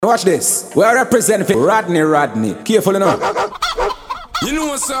Watch this. We are representing Rodney. Careful enough. You know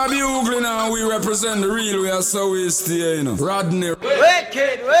what's up, Ugly now? We represent the real, we are so we stay, you know. Rodney.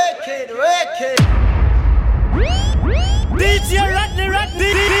 Wicked. DJ Rodney.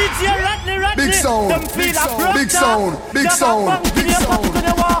 Big sound.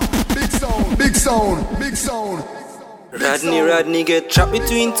 Rodney get trapped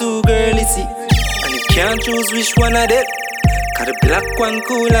between two girls, see. And you can't choose which one of them. Cause the black one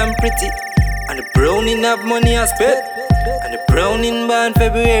cool and pretty, and the browning have money I spent. And the browning born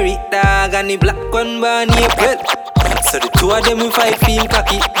February, dog, and the black one born April. So the two of them will fight feel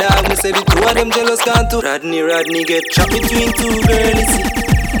cocky, dog. Me say the two of them jealous gone too. Rodney get trapped between two girls, see.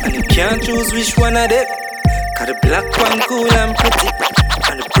 And you can't choose which one of them. Cause the black one cool and pretty,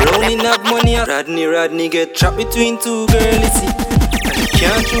 and the browning have money. Rodney get trapped between two girls, see. And you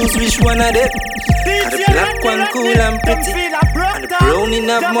can't choose which one of them. Cause the black one cool and pretty, and the browning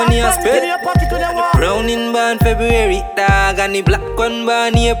have money I spent. And the browning born February, dog, and the black one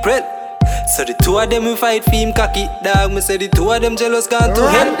born April. So the two of them will fight for him cocky, dog. Me say the two of them jealous gone to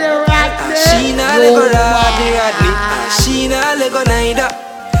hell. She nah lego Rodney. She nah lego neither.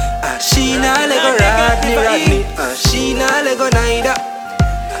 She nah lego Rodney. She nah lego neither.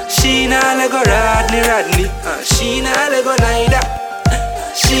 She nah lego Rodney. She nah lego neither.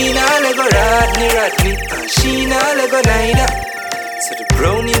 She nah lego Rodney. She nah lego neither. So the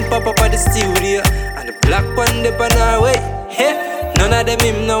browning pop up at the studio, and the black one dip on our way. Hey, none of them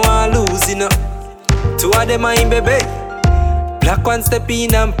him no want lose, you know. Two of them are in baby. Black one step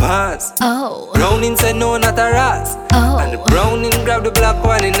in and pass. Oh. Browning said no, not a ras. Oh. And the browning grab the black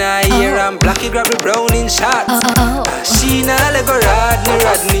one in her ear, and Blackie grab the browning shots. She nah lego Rodney.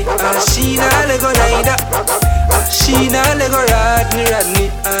 She nah lego neither. She nah lego Rodney.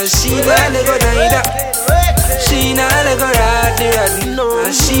 She nah lego neither. She nah lego Rodney.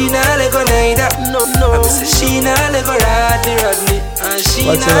 She nah lego neither. I say she nah lego Rodney. She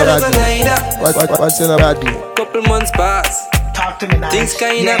nah lego neither. What's in a Rodney? Couple months pass. Talk to me nice. Things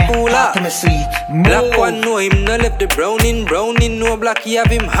kinda cool up. Talk to me sweet. Black one know him no left the browning no Blackie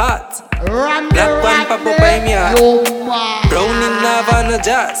have him hot. Black one pop up by me heart. Browning have no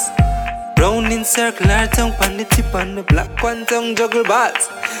jazz. Browning circle her tongue on the tip, and the black one tongue juggle balls.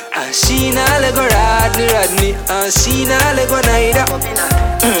 She nah lego Rodney. She nah lego neither.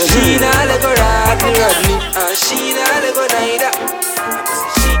 She nah lego Rodney. She nah lego neither.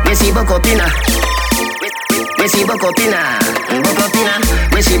 We see Bokopina. We see Bokopina.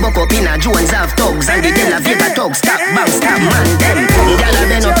 We see Bokopina. Jones have thugs and the De La Vega thugs. Stop, bounce, stop, man, them. Y'all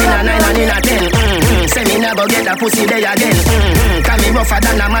been up in a 9 and in a 10. Say me never get a pussy day again. Can me rougher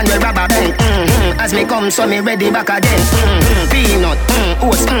than a man with rubber band. As me come, so me ready back again. Peanut,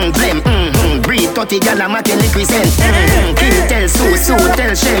 oats, blem. Breed 30 gal a making liquid scent. King tell Sue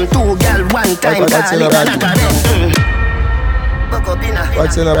tell Shem. 2 gal one time, call it a knock again.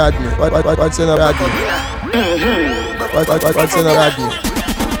 What's in a Rodney? What's in a Rodney? What's in a Rodney?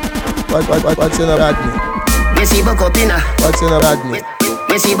 What's in a Rodney? We see Bokopina. What's in a Rodney?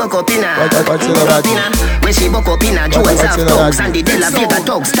 We see Bokopina. What's in a Rodney? We see Bokopina. Jones have thugs and the De La Vega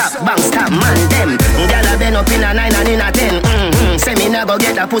thugs. Stop, bang, stop, man, them. Y'all been up in a 9 and in a 10. Say me never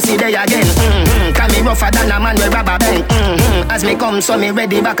get a pussy day again. Can me rougher than a man with rubber band. As me come, so me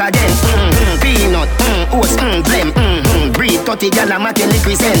ready back again. Peanut, oats, blem. Breed 30 gal a making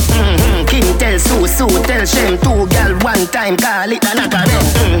liquid scent. King tell Sue tell Shem. 2 gal one time, call it a knock again.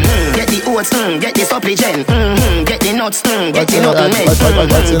 Get the oats, get the supply gen. Get the nuts, get the nothing made.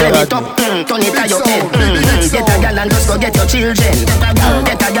 Blend it up, turn it to your head. Get a gal and just go get your children.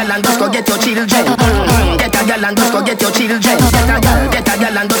 Get a gal and just go get your children. Get a gal and just go get your children. Get a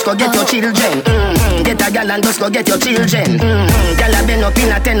gal and just go get your children. Get a gal and just go get your children. Gal a been up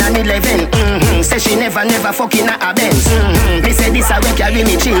in a 10 and 11. Say she never fucking a Benz. Me say this a way carry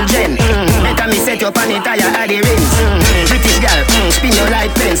me children. Better me set up on the tire of the rims. British gal, spin your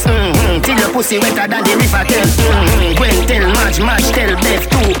light fence. Till your pussy wetter than the river Thames. Gwen tell match tell Beth.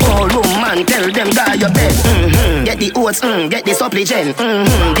 2 old room man tell them die your bed. Get the oats, get the supply gen.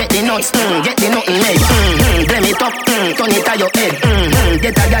 Get the nuts, get the nothing made. Blame it up, turn it to your head.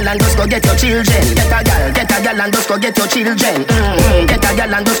 Get a gal and just go get your children. Get a gal and just go get your children. Get a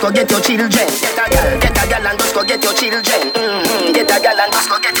gal and just go get your children. Get a gal and just go get your children. Get a gal and just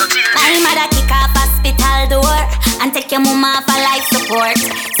go get your children. My mother kick off hospital door and take your mama for life support.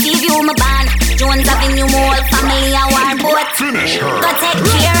 See you my band, Jones Avenue Mall, family a war boat. Go take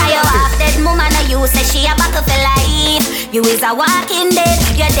care of your half dead mama, no you say she a battle for life. You is a walking dead.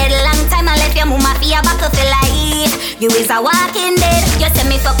 You're dead long time. I left your mama for your back of your life. You is a walking dead. You say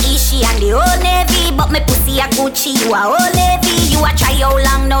me fuck Ishi and the old Navy, but me pussy a Gucci. You a old lady. You a try how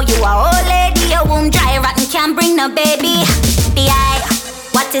long now? You a old lady. Your womb dry rotten, can't bring no baby. B.I.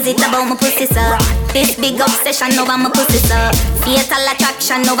 What is it about my pussy, sir? This big obsession over my pussy, sir. Fatal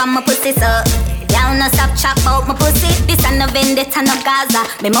attraction over my pussy, sir. Y'all no stop chat about my pussy. This and no vendetta, no Gaza.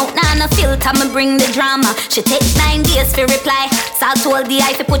 Me mouth nah no filter, me bring the drama. She take 9 days for reply. Salt told the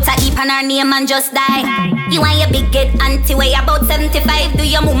eye fi put a heap on her name and just die. You and your big head auntie weigh about 75. Do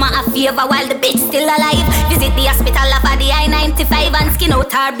your mama a favor while the bitch still alive. Visit the hospital for the I-95 and skin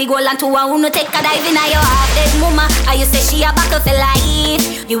out her big hole and to a who no take a dive in your half dead mama. And you say she a back of a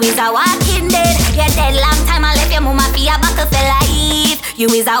life. You is a walking dead. You're dead long time. I left your mama for your back of a life. You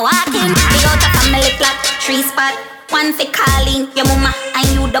is a walking big out of family clock, 3 spot. One for calling your mama and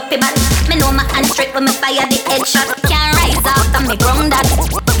you dopey bad. Me know my hand straight when me fire the headshot. Can't rise after me ground that.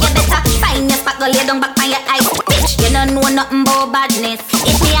 You better find your spot, go lay down back on your eyes. Bitch, you don't know nothing about badness.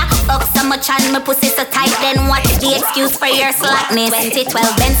 If me a fuck so much and my pussy so tight, then what's the excuse for your slackness?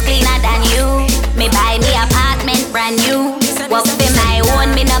 2012 Benz cleaner than you. Me buy me apartment brand new. Walk for my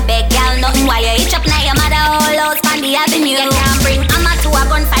own, me no beg y'all nothing. Why you itch up now your mother all out on the avenue? You can't bring Amma to a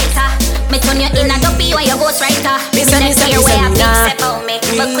gunfighter. Me turn you in a dopey when you ghostwriter. Listen, here where a big step on me,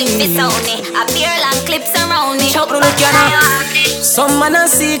 but quick this on me. A beer long clips around me. Some man a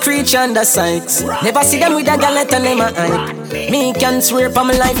see creature under sights. Never see them with a gal let them a hype. Me can swear for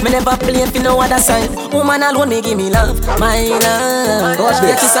my life, me never play for no other side. Woman alone me give me love, my love. Watch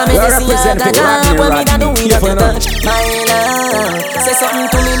this. We're representing Rodney. Careful now. My love. Say something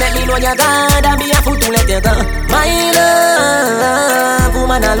to me, let me know you God. I be a fool to let you go. My love.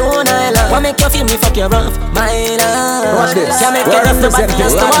 Woman alone I love. What make you feel me fuck you rough? My love. Watch this. Can't make We're you lift the body representing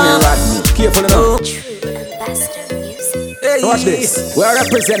just to walk. Rodney. Careful now. Watch this. We're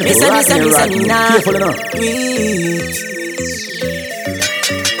representing Rodney. Careful now.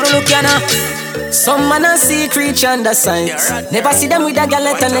 Look ya now. Some man a see creature under sights. Never see them with a gal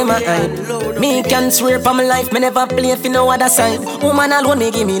let them a hype. Me can swear for my life, me never play for no other side. Woman alone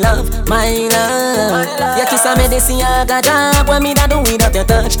me give me love, my love. Your kiss a medicine, I got job. What me da do without your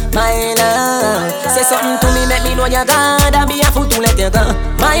touch, my love. Say something to me, make me know you God. I be a fool to let you go,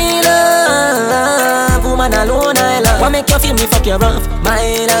 my love. Woman alone I love. What make you feel me fuck you rough,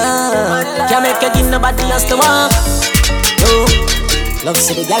 my love. Can't make you give nobody else to walk. No. Love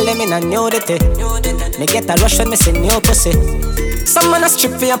see the gal them in a nudity. Me get a rush when me see new pussy. Some man a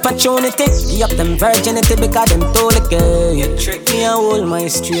strip for opportunity. Be up them virginity because them too lick. Me a hold my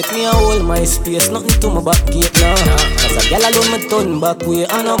street, me a hold my space. Nothing to my back gate now. Cause a gal alone me turn back way.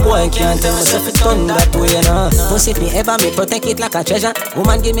 And a boy can't tell myself it turn that way now. Pussy if me ever me protect it like a treasure.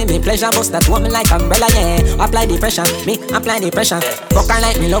 Woman give me pleasure, bust that woman like umbrella, yeah. Apply the pressure, me apply the pressure. Fuck her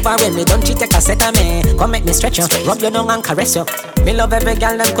like me love her when me don't cheat take a set of me. Come make me stretch you, rub you down and caress you. Me love every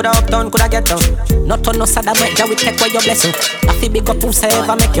gal that coulda up down, coulda get down. Not on no sad might ja we take away your blessing. I feel big up who's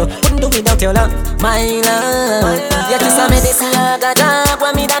ever make you. Wouldn't do without your love, my love. You kiss a medicine like a dog.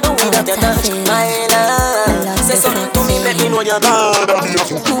 What me da do without your touch, my love. Say something to me, make me know you're God.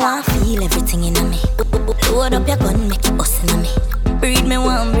 I feel everything in me. Load up your gun, make it bust in me. Breed me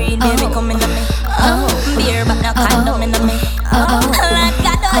one, breed baby come in me. Beer but no condom in me. Like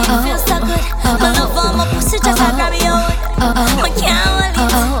God, oh you feel so good. My love for my pussy just like grab you out. I can't hold it,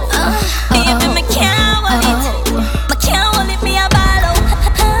 baby, I can't hold it. I can't hold it, me a ball out.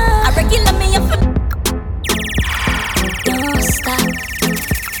 I regular me a don't stop.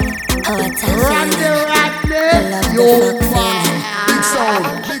 Oh, it's a feeling. Big sound,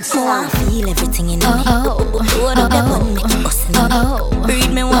 big sound. I feel everything in me. Load up your gun, make it bust in me. Breed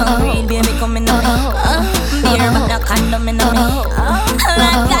me one, breed baby come in me. Beer but no condom in me.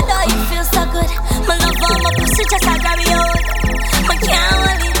 Like God, oh you feel so good. My love for my pussy just like grab you out. I can't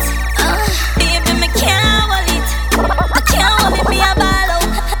hold it, baby, I can't hold it. I can't hold it, me a ball out.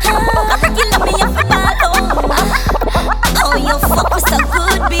 I regular me a ball out. Oh you fuck me so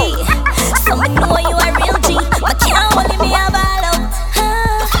good, B. So me know you a real G. I can't hold it, me a ball out.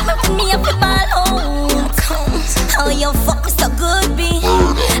 Me a ball out. Oh you fuck me so good, B.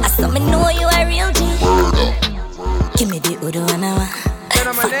 I saw me know you a real G. Give me the Udo and I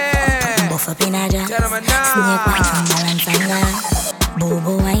buff up in a jar. Snake watch from balance and line.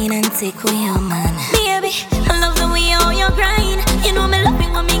 Boo wine and take with your man. Baby, I love the way how you grind. You know me love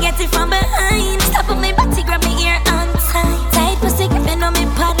it when me get it from behind. Stop on me body, grab me ear and tight. Tight pussy gripping on me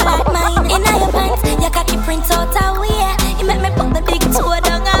pad like mine. In your pants, your cocky print out a way. You make me put the big toe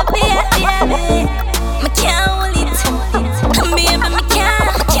down a bit, baby. Me can't hold it, baby, me can't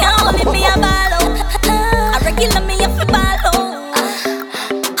hold it, me a ball out. I regular me a fi ball.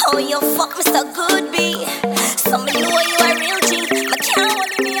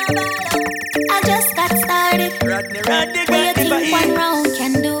 Rodney, What you think one round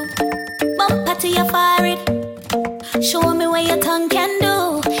can do? Bumper to your forehead. Show me what your tongue can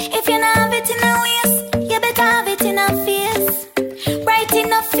do. If you not have it in a waist, you better have it in a face. Bright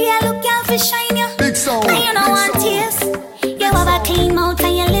enough for you, look out for shine you. Big sound. And you know want taste. You have a clean mouth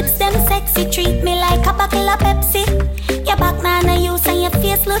and your lips them sexy. Treat me like a bottle of Pepsi. Your back man a use and your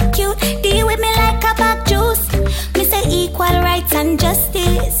face look cute. Deal with me like a back juice. Me say equal rights and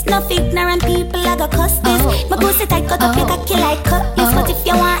justice. No ignorant people I go cuss this. My pussy tight cut up your cocky like cutlass. But if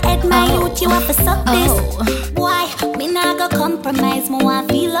you want head my youth you have to suck this. Why? Me nah go compromise. Me want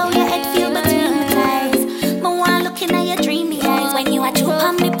feel how your head feel between my thighs. Me want looking at your dreamy eyes. When you a chew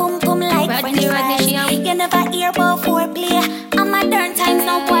on me pum pum like French fries. You never hear about foreplay. I'm modern times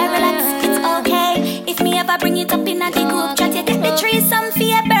now boy relax. It's okay if me ever bring it up in a the group chat. You get the threesome for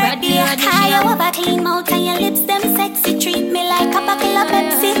your birthday. How you have a clean mouth and your lips them sexy. Treat me like a bottle of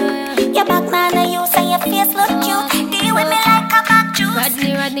Pepsi. Your back man a use and your face look cute. Deal with me like a back juice.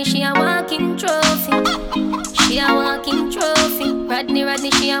 Rodney, she a walking trophy. She a walking trophy.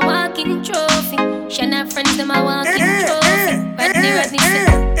 Rodney, she a walking trophy. She and her friends them a walking trophy. Rodney, say,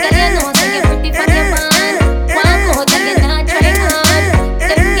 girl you know say you pretty for your man. Walk out and you not try hard.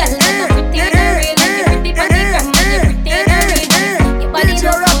 Them girls they no pretty in a real life. You pretty for the gram and you pretty in a real life. Your body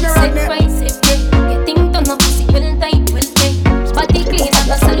no good, set right, set right. You think turn up pussy well tight, well tight. Body clean and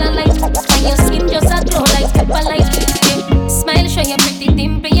a cellulite. And your skin just a glow like pepper light. Smile show you pretty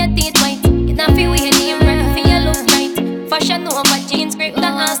dimple, your teeth white. You not feel weird, you run for your look right. Fashion over jeans, grip the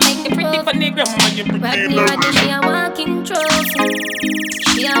ass like the pretty for the gram and you pretty in a real life. She a walking trophy.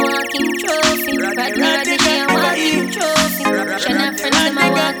 She a walking trophy. Rodney, she a walking trophy. She and her friends them a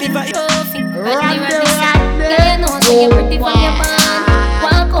walking trophy. Rodney, say, girl you know say you pretty for your man.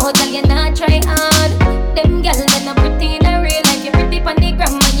 Walk out, girl you not try hard. Them girls they not pretty in a real life. You pretty for the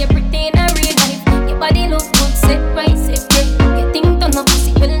gram and you pretty in a real life. Your body look good, set right, set right. You think turn up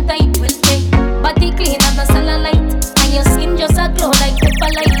pussy well tight, well tight. Body clean and no cellulite. And your skin just a glow like pepper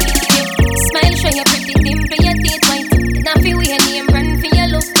light. Smile show you pretty dimple, your teeth white. You not feel weird, name brand for your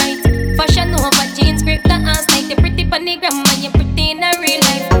look right. Fashion over jeans, grip the ass like the pretty for the gram and you pretty in a real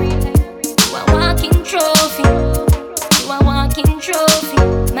life. You a walking trophy. You a walking trophy.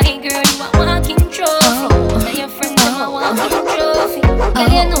 My girl, you a walking trophy. Now your friends them a walking trophy. Girl,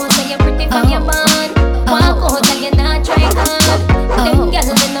 you know say you pretty for your man. Walk out and you not try hard. Them girls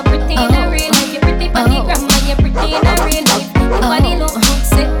they no pretty in a real life. You pretty for the gram and you pretty in a real life. Your body look good,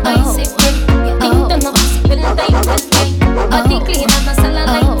 set by set right. You think turn up pussy well tight, well tight. Body clean and no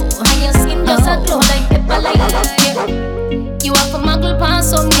cellulite. And your skin just a glow like pepper light. You have a muggle pan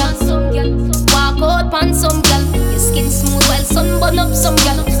some girl. Walk out pan some girl. Your skin smooth while sun burn up some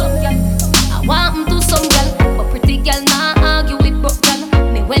girl. I want 'em to some girl, but pretty girl nah argue with broke girl.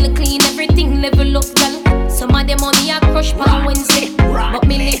 Me well clean everything level up girl. Some of them money I crush pan Wednesday, but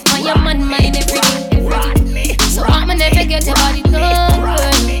me live on your man mind everything. So I'm gonna never get your body done.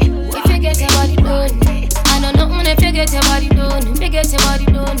 If you get your body done, I know nothing if you get your body done. If you get your body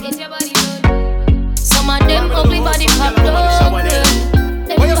done, get your body done. Some of them ugly body pop done.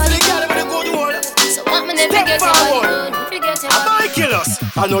 So I'm gonna never get your body done. If you get your body done. Kill us.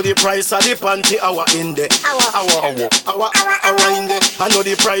 I know the price of the panty hour in there. Hour in there. I know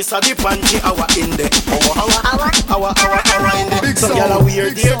the price of the panty hour in there. Hour in there. Some gyal a wear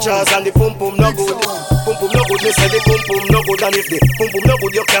their trousers and the pum pum no good. Pum pum no good. Me say the pum pum no good, and if the pum pum no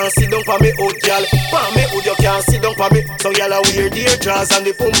good, you can't sit down for me old gyal. For me old, you can't sit down for me. Some gyal a wear their trousers and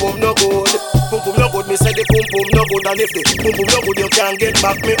the pum pum no good. Pum pum no good. Me say the pum pum no good, and if the pum pum no good, you can't get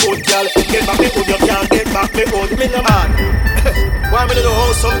back me old gyal. Get back me old, you can't get back me old. Me no man. Why me no know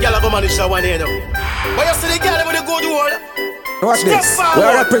how some gyal a go manage that one here now? But you see the gyal with the good word. Watch this. We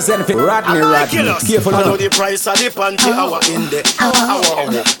are representing Rodney. Careful I know now. the price of the panty hour in there. Hour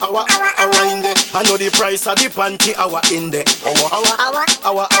in there. I know the price of the panty hour in there.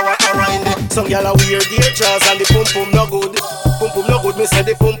 Hour in there. Some gyal a wear their trousers and the pum pum no good. Pum pum no good. Me say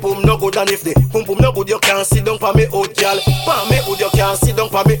the pum pum no good, and if the pum pum no good, you can't sit down for me old gyal. For me old, you can't sit down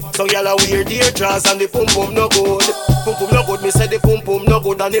for me. Some gyal a wear their trousers and the pum pum no good. Pum pum no good. Me say the pum pum no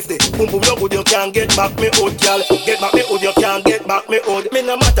good, and if the pum pum no good, you can't get back me old gyal. Get back me old, you can't get back me old. Me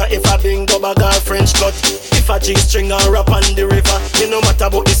no matter if I bring go bag or French cut, if I G-string or rap on the river. Me no matter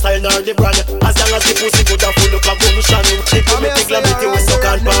about the style nor the brand, as long as the pussy good and full up a gunshot. If you make gravity with suck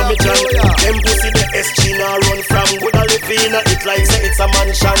and palm me jam. Them pussy the SG now run from. Good a live in it like say it's a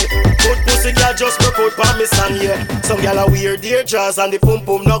mansion. Good pussy girl just broke out for me stand here. Some girl a wear their jaws and the pum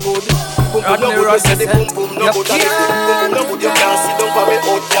pum no good. Pum pum no good, me say the pum pum no good, and if the pum pum no good, you can't sit down for me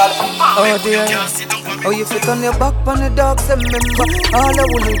old girl. Oh dear. Oh, you fit on your back on the dogs, remember all I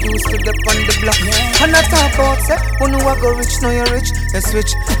wanna use to dip on the block. And I talk about say, when you go rich, now you're rich, you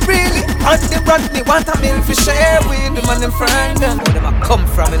switch. Really, Rodney, want a meal for share with the man in front them. Where them a come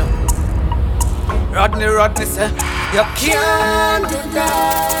from, you know? Rodney say, you can't do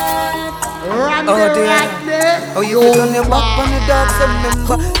that. Oh dear, oh you fit on your back on the dogs,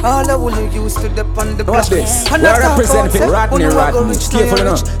 remember all I wanna use to dip on the block. Watch this, and we're representing Rodney, careful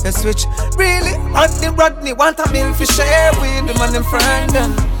enough. You switch, really, Rodney, want a meal for share with the man in front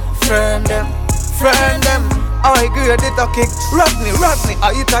them. Friend them. I agree with it a kick. Rodney,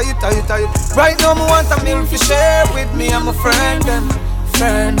 are you tired? Right now me want a meal for share with me and my friend them.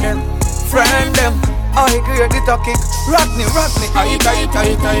 I agree with it a kick. Rodney, are you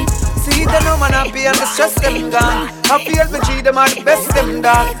tired? See them no man happy and the stress them gone. I feel me G them are the best them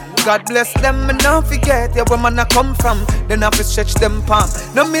dog. God bless them and don't forget where man I come from. Then I have to stretch them palm.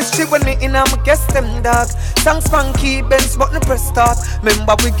 No mystery when me in I'm guess them dog. Songs funky Benz but no press start.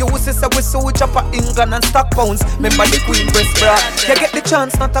 Remember we use this we soldier for England and stock pounds. Remember the Queen breast bra. You get the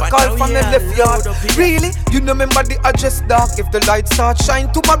chance not a call from the left yard. Really? You know remember the address dark. If the lights start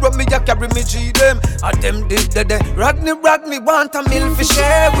shine tomorrow me ya carry me G them. And them did the day. Rodney want a meal for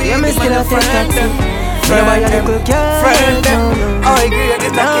share with me and friend them. Friend them. I agree with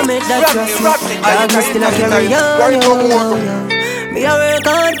it. Now make that Rodney, I still a carry on. Me a work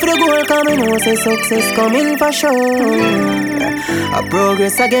hard for the goal, coming know say success coming for sure. A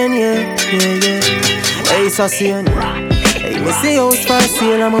progress again, yeah. Hey, so soon. Hey, me see house for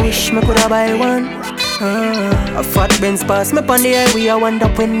sale, and I wish me coulda buy one. A fat Benz pass me on the highway, I wonder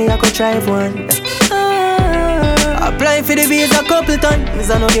when me I go drive one. Apply for the visa couple times,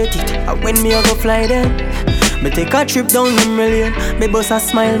 I no get it. And when me I go fly then, me take a trip down memory lane, me bust a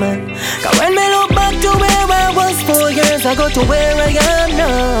smile man. Cause when me look back to where I was 4 years ago to where I am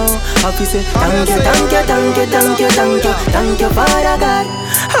now, I feel say thank you, Father God.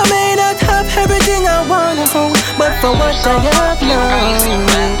 I may not have everything I want to hold, but for what I have now,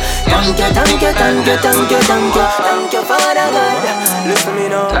 thank you, Father God. Listen me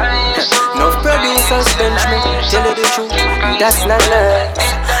now, no producers bench me, tell you the truth, that's not nice.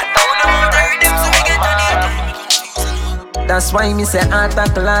 That's why me say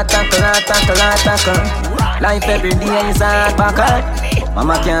attack. Life every day is hard back.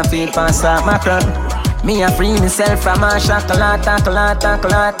 Mama can't feel past that macron. Me a free myself from a shackle.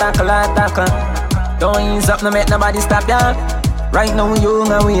 Don't ease up, no make nobody stop ya. Right now you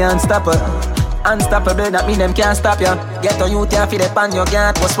and we unstoppable. Unstoppable, that mean them can't stop ya. Get a youth here for the pan your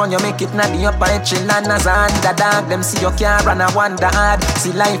guard. What's when you make it not the upper echelon as a underdog. Them see your car and I wonder hard. See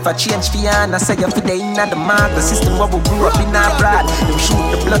life a change for ya and I say you for the inner the mark. The system where we grew up in our blood. Them shoot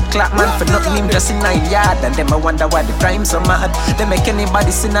the blood clot man for nothing him just in a yard. And them I wonder why the crime so mad. They make anybody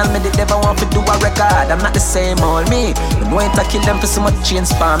sin and me they never want to do a record. I'm not the same old me. Them want to kill them for so much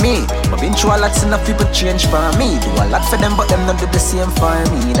change for me. But been through a lot enough people change for me. Do a lot for them but them not do the same for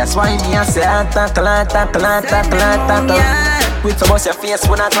me. That's why me I say with some bust your face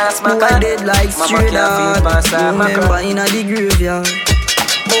when I pass my car. Dead like straight up. Remember in a the graveyard.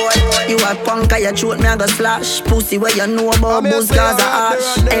 Boy, you a punk, you throat me a go slash. Pussy where you know about booze cause a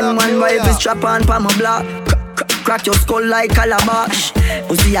ash. M1 rifle strap on pa my block. Crack your skull like calabash.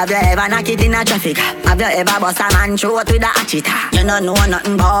 Pussy, have you ever knock it in a traffic? Have you ever bust a man throat with a hatchet? You don't know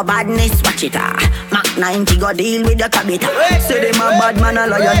nothing about badness, watch it. Mac 90 go deal with the cabita. Say them a bad man, a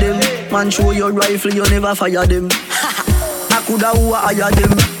liar them. Man show your rifle, you never fire them. I coulda who hire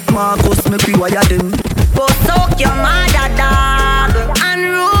them. Marcus make we wire them. Go soak your mother dog.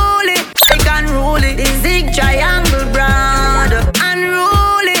 Unruly, I can rule it. The zig triangle brand.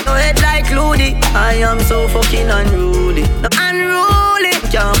 Unruly, no head like Ludi. I am so fucking unruly. Unruly,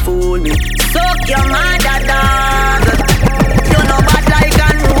 can't fool me. soak your mother dog. You know bad like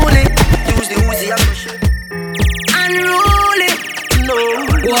unruly. Use the Uzi and push it. Unruly. No.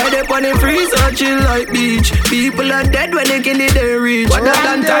 Why they on the freezer chill like beach? People are dead when they kill it they reach. What a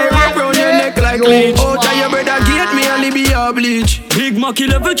done tie wrap round your neck like leech. Out of your brother gate me only be a bleach. Big Mackie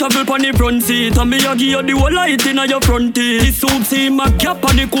level travel pon the front seat. And me a give you the whole light in your front teeth. This soup see my gap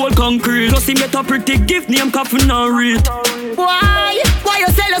on the cold concrete. Plus he get a pretty gift name coffin and read. Why you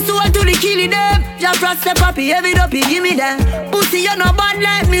sell a soul to the killing them? Just trust the puppy, heavy up, he give me them. Pussy, you no bad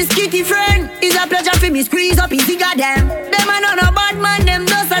like me skitty friend. It's a pleasure for me squeeze up his cigar them. Them are no bad man, them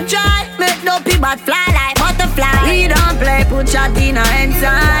just a try. Make no pig but fly like butterfly. We don't play, put shot in our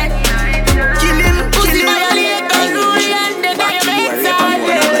inside. Kill him, pussy violate the rule and they die of inside.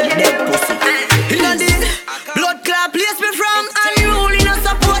 In a this blood clot place me from. Unruly no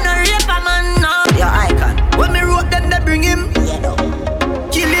support no rape man now. Yeah, I can. When me wrote them, they bring him.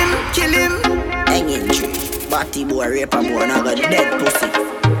 Kill him. Hanging rape a boy, I got dead pussy.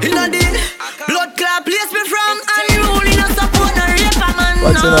 Inna the blood clot place me from, and rule no support no rape a man.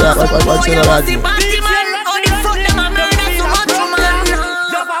 What's in that? What's in that?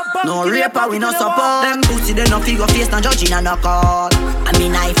 No raper, we no support. Them pussy, they no figure face, no judging and no call. I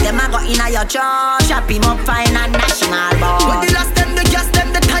mean, if them a go inna your church, chop him up fine and national ball. When the last them, the gas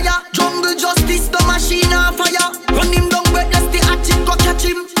them, the tire. Jungle justice, the machine on fire. Run him down, witness the hatchet, go catch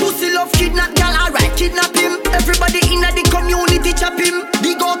him. Pussy love kidnap, girl, alright, kidnap him. Everybody inna the community chop him.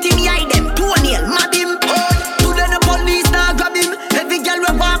 Dig out him, hide them, toenail, mad him. Today the police now grab him. Every girl we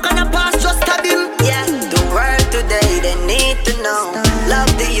walk on a pass, just stab him. Yeah, the world today, they need to know.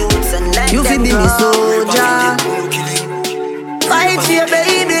 Love the youths and let you them be me soldier. Fight for your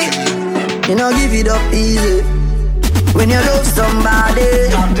baby. You know give it up easy. When you love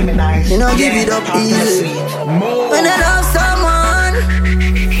somebody, you know give it up easy. When you love someone,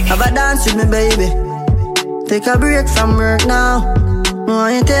 have a dance with me, baby. Take a break from work now.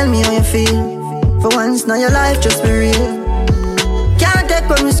 Why you tell me how you feel? For once now your life just be real. Can't take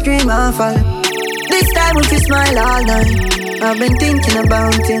when we scream and fall. This time we feel smile all night. I've been thinking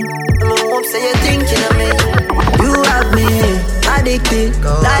about you. I hope say you're thinking of me. You have me addicted,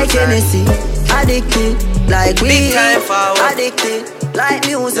 like Hennessy. Addicted, like weed. Addicted, like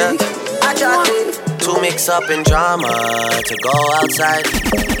music. Attracted. To mix up in drama, to go outside.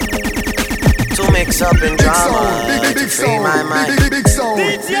 To mix up in drama, to free my mind.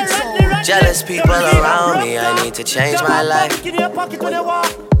 Jealous people around me, I need to change my life.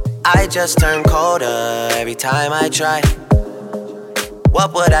 I just turn colder every time I try.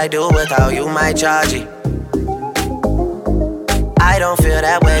 What would I do without you, my Georgie? I don't feel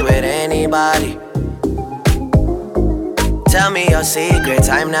that way with anybody. Tell me your secrets,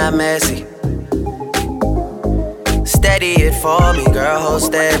 I'm not messy. Steady it for me, girl, hold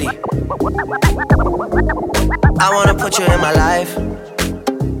steady. I wanna put you in my life.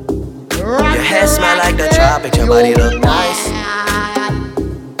 Your hair smell like the tropics, your body look nice.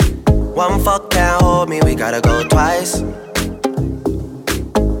 One fuck can't hold me, we gotta go twice.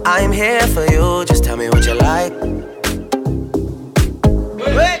 I'm here for you, just tell me what you like.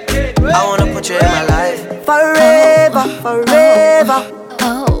 I wanna put you in my life. Forever, forever,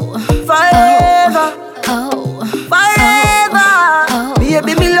 forever, forever.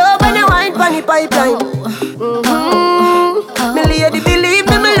 Baby, me love when you wine pon the pipeline. Me lady, believe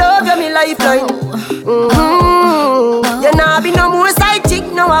me, me love you, me lifeline. You nah be no more side chick,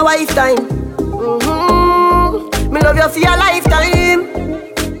 no a wife time. Me love you for your lifetime.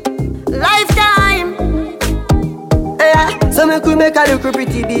 Lifetime. Yeah. So make we make a little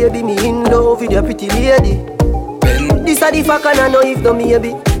pretty baby. Me in love with your pretty lady. This a the fuck and I know if no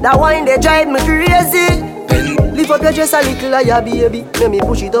maybe. That wine they drive me crazy. Lift up your dress a little higher baby. Let me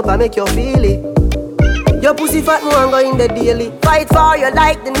push it up and make you feel it. Your pussy fat no and go in the daily. Fight for you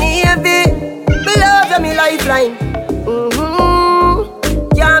like the Navy. Me love you, me lifeline.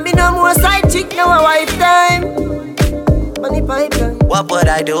 Can't be no more side chick, no a wife time. Money pipeline. What would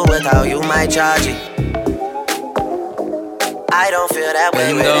I do without you, my Georgie? I don't feel that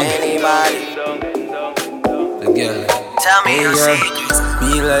way with anybody. Tell me your secrets.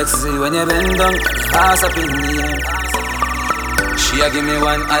 Me like to see when you bend down, ass up in the air. She a give me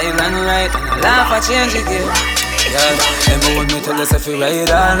one island ride, laugh at change it here. Yeah, remember when me tell us if you ride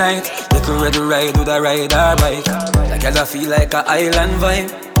all night, you could ready ride with a ride or bike. Like I feel like a island vibe.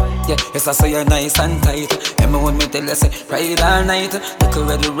 Yeah, yes I say you're nice and tight. Remember when me tell us ride all night, you could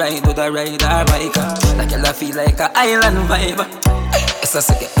ready ride with a ride or bike. Like I feel like a island vibe. Yes I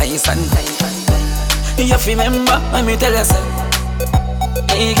say you're nice and tight. You remember when me tell us,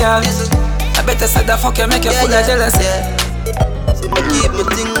 hey girl, I better say the fuck you make you full of jealousy. So me keep my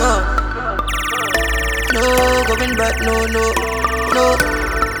thing up. No going back, no.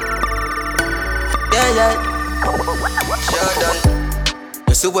 Yeah. Sure done.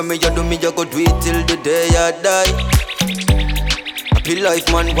 You see when me you do me, you go do it till the day I die. Happy life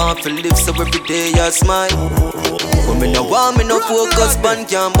man want to live, so every day I smile. When me no want me no focus, man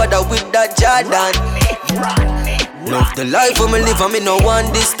can't bother with that Jordan. Love the life when me live and me no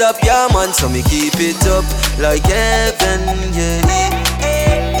want this stop, yeah man. So me keep it up like heaven, yeah.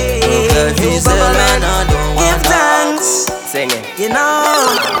 Love life is hell and I don't want give thanks. Sing it. You know,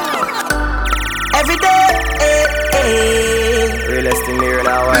 every day, realest in mirror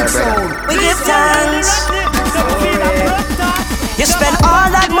now, brother. we give thanks. You spend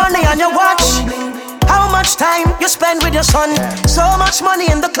all that money on your watch. How much time you spend with your son? So much money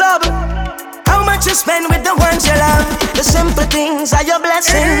in the club. How much you spend with the ones you love? The simple things are your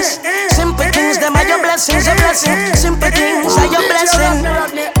blessings. Simple things, them are your blessings, your blessings. Simple things are your blessings.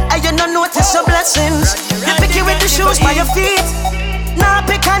 And you don't notice your blessings. You pick it with the shoes by your feet. Now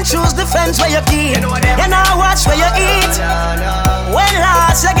pick and choose the friends where you keep. You now watch where you eat. When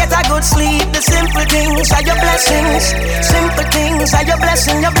last you get a good sleep. The simple things are your blessings. Simple things are your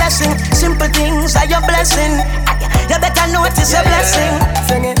blessing, your blessing. Simple things are your blessing. You better notice your blessing.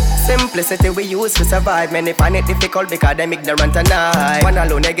 Sing it. Simplicity we use to survive. Many find it difficult because them ignorant and I. One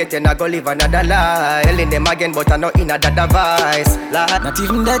alone they get in a go live another life. Telling them again but I know in another device. Not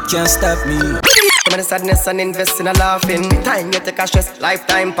even that can stop me. Come in the sadness and invest in a laughing. Time you take a stress,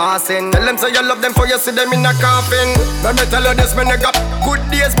 lifetime passing. Tell them say you love them for you see them in a coffin. Let me tell you this, man, nigga. Good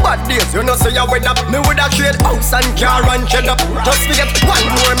days, bad days. You know say you with up. Me with a trade house and car and shed up. Just forget 1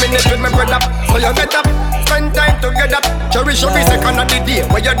 more minute with me brother. So you get up, spend time together. Cherish every second of the day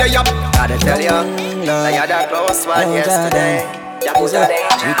where you're there up. Gotta tell you, that you're the close one yesterday.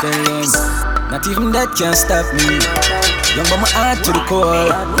 Not even that can stop me. Young but my heart to the core.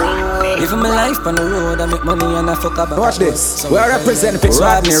 Living my life on the road, I make money and I fuck up. Watch this. We are representing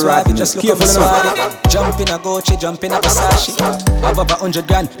Rodney. Just look Careful enough. Jump in a Gucci, jump in a Versace. Have up 100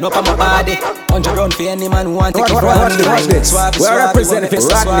 grand, no for my body. 100 round for any man who want to take it from me. Watch this. We are representing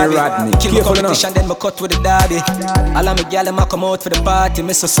Rodney. Kill the competition, then me cut with the derby. All of my gal them a come out for the party.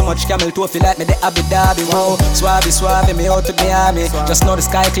 Me so much camel toe feel like me the Abu Dhabi. Wow, suave, me out to Miami. Just know the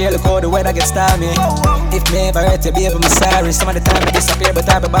sky clear, look how the weather gets stormy. If me ever hurt you, baby, I'm sorry. Some of the time I disappear, but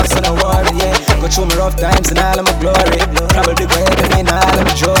I be back, so no worry, yeah. Go through my rough times and all of my glory. Probably go ahead and all of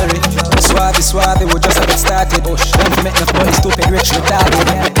my jewelry. Suave, we just a get started. Don't make no money, stupid, rich,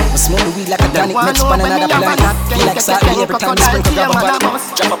 retarded. I smoke the weed like a tonic, mix on another planet. Feel like Saturday every time I spring to grab a body.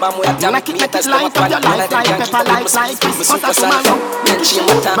 Drop a bomb with a damn, me at a stomach panic. Me like a yankee, put my sleep, me super sonic. Then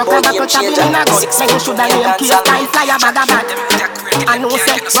change my time, boy, game changer. 6 months, should I name kill time, fly a bag of bad. I know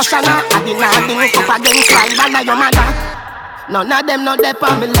say, Russian, I did not link up against slide by your mother. None of them not there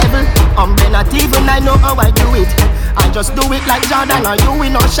on me level. Not even I know how I do it. I just do it like Jordan or you, we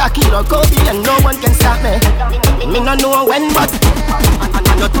know Shakira, Kobe, and no one can stop me. Me no know when, but I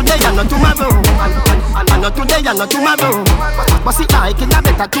know today, I know tomorrow. I know today, I know tomorrow. But see, I can have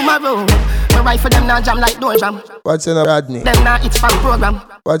better tomorrow. Me right for them now jam like door jam. What's in a Rodney? Them now it's fan program.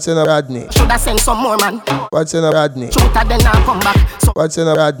 What's in a Rodney? Shoulda send some more man. What's in a Rodney? Shooter then now come back. So what's in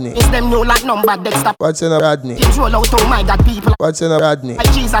a Rodney? It's them new like number Dexter. What's in a Rodney? Things roll out, oh my God, people. What's in a Rodney?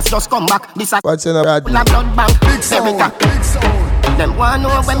 Like Jesus just come back. This a what's in a Rodney? Full of blood bank. Big sound. Them want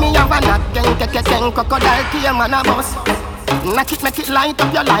know when me have a knock. Gang crocodile tear man a bus. Knock it, make it light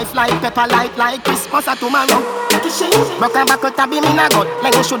up your life like pepper light like Christmas or tomorrow. Rock and back out a beam in a gut.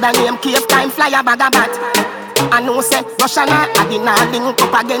 Like you shoulda name cave time fly a bag of bat. I know say Russian I did not link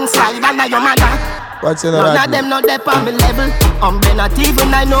up against slide and your mother. What's in a None of them not there on me level. Not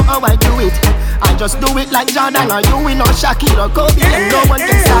even I know how I do it. I just do it like Jordan or you, we know Shakira, Kobe, and no one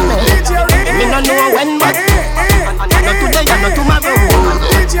can stop me. Me no know when, but I know today, I know tomorrow.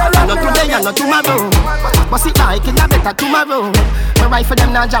 I know today, I know tomorrow. But see, I can have better tomorrow. Me right for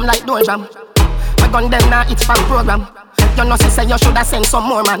them now jam like door jam. Me gun them now it's fan program. You know say you shoulda send some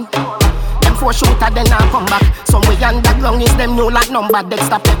more man. Them 4 shooter then now come back. Some way underground is them new like number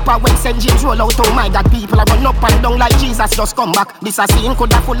Dexter Pepper when St. James roll out. Oh my God, people are run up and down like Jesus just come back. This a scene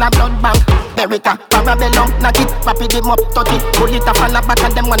coulda full of blood bank. Erica, Parabellum, knock it, rapid him up, 30. Pull it up on the back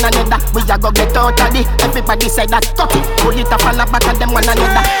of them one another. We a go get out of it. Everybody say that 30. Pull it up on the back of them one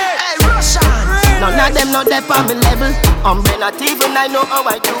another. Hey, Russian! None of them not there on me level. Not even I know how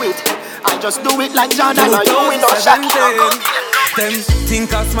I do it. I just do it like Jordan or you, we know Shakira. Them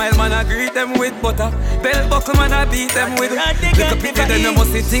think I smile, man, I greet them with butter. Bell buckle, man, I beat them with. Look up people, then you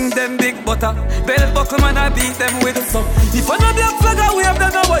must think them big butter. Bell buckle, man, I beat them with. So if I know black flag, I wave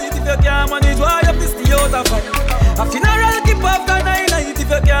them away. If you can't manage, why you have to out of fight? A funeral keep after 9 night. If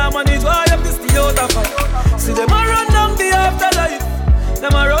you can't manage, why you have to out of fight? See them a run down the afterlife.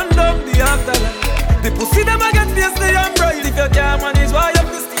 Them a run down the afterlife. The pussy them a get fiercely and bright. If you can't manage, why you have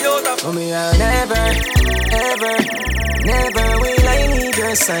to out of fight? Oh me, I'll never will I leave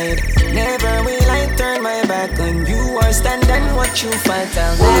your side. Never will I turn my back on you or stand and watch you fight.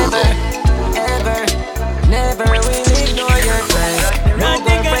 I'll never will ignore your cry. No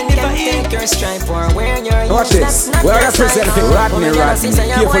girlfriend can take your stripe or wear your watch this. We're representing Rodney.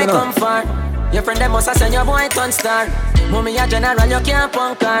 Careful enough. Your friend them must have send your boy ton star. Mommy a general, you can't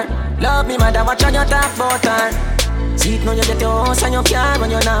punk her. Love me mother, watch on your talk about her. See it now you get your house and your car. When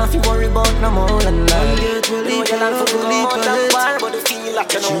you're not you worry about no more and love.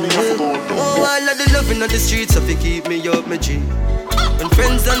 Oh, I love the loving on the streets so fi keep me up my G. When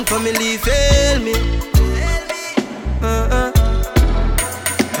friends and family fail me,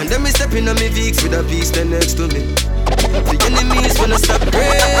 and then me stepping on me Vicks with a piece there next to me. The enemies wanna stop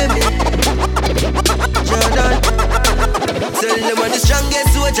praying me. Jordan, Tell them I'm the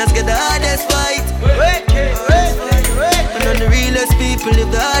strongest soldiers get the hardest fight. And on the realest people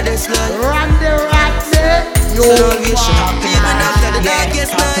live the hardest life. So always shine, even after the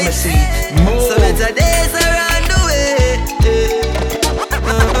darkest night. So better days around the way.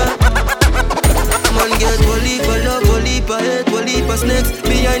 Man get one leap of love, one leap of hate, one leap of snakes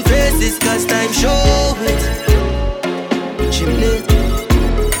behind faces, cause time show it. Chimney.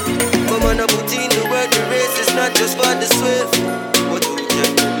 Come on, I put in the work, the race is not just for the swift, but we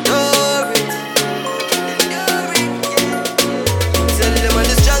can endure it. Tell them I'm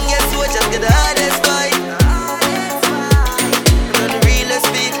the strongest soldiers get the hardest fight. And I'm the realest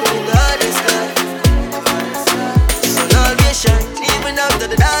people in the hardest life. So always shine, even after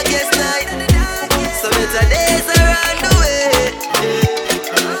the darkest night. So better days around the way.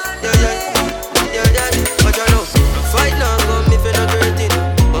 But you know, fight now come if you're not hurting.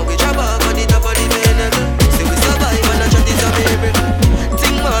 But we drop off at the top of the vehicle. See we survive and the chat is a baby.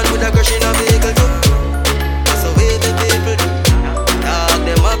 Think man with a crush in a vehicle too. That's the way the people do. Dog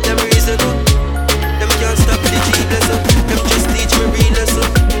them up, them reason too. Them can't stop the cheap lesson. Them just teach me real lesson.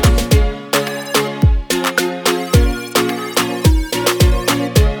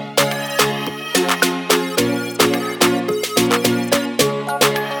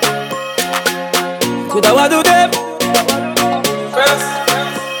 Could I do them? First,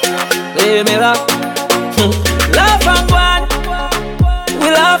 leave me laugh. Laugh and go on. We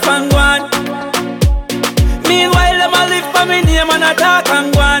laugh and go on. Meanwhile, them a live for me name and a talk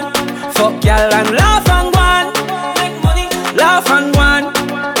and go on. Fuck y'all and laugh and go on. Make money, laugh and go on.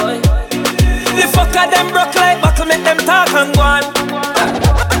 The fucker them broke like buckle, make them talk and go on.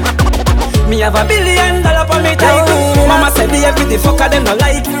 Me have $1 billion for me title. Mama said the every the fucker them no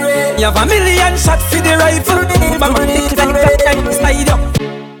like. Me have $1 million shot for the rifle. Mama slide up.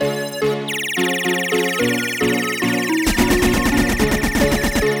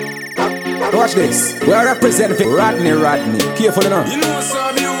 Watch this. We are representing Rodney. Careful enough. You know what's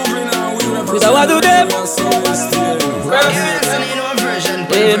up, you now. We Could I do them?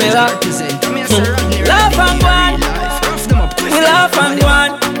 Hey, me laugh. Laugh and go on. We laugh and go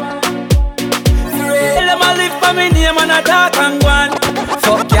on. Tell them I live for me name and a talk and go on.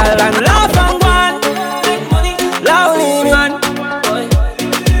 Fuck y'all and laugh and go on. Laugh and go on.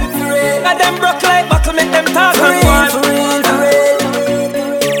 Got them broke like buckle, make them talk and go on.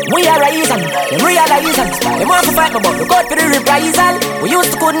 We are rising, them realizing. Them want to fight me but look out for the reprisal. We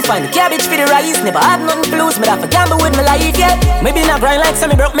used to couldn't find the cabbage for the rice. Never had nothing to lose, me have to gamble with my life, yeah. Maybe not grind like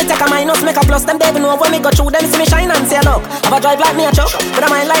semi broke, me take a minus, make a plus. Them devil know when me go through them, see me shine and say look. Have a drive like me a truck, but I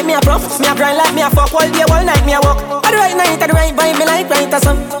mind like me a prof. Me a grind like me a fuck, all day, all night me a walk. At the right night, at the right vibe, me like right or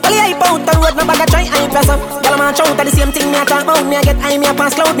some. Well, I hype out the road, no bag a try hype or some. Y'all man shout at the same thing, me a talk about. Me a get high, me a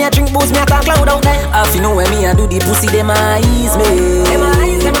pass cloud, me a drink booze, me a talk loud out there. If you know where me a do the pussy, them eyes me. Them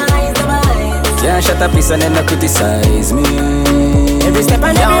eyes. Can't shut up, listen and not criticize me. Every step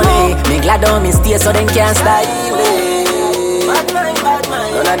and every move, me glad on me stay so them can't style me. Bad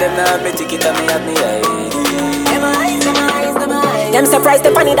mind. None of them not have me ticket and me have me ID. Them eyes. Them surprised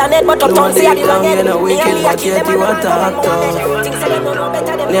the funny than it, but uptown see a the long head. You know wicked, but yet you want talk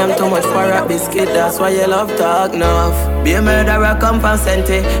tough. Name too much for a biscuit, that's why you love talk enough. Be a murderer, come from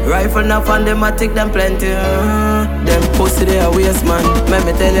Senti. Rifle enough and them a tick them plenty. Them pussy they a waste man. Let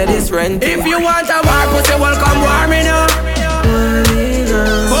me tell you this rent. If you want a war, pussy will come war me now.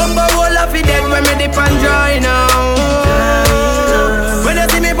 Bumbo will have it dead when me dip and dry now. When you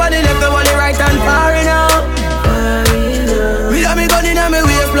see me body left, the body right and far now. We have me gun in a me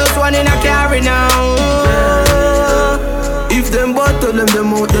waist plus one in a carry now. If them bad, tell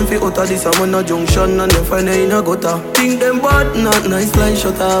them out, them fi out of this and when a junction and them find in a gutter. Think them bad, not nice like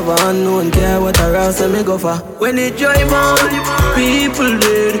shut up and no one care what a rass and me go for. When it drive on, people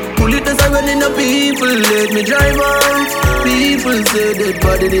dead. Pull it as I run in a people dead. Me drive on, people say dead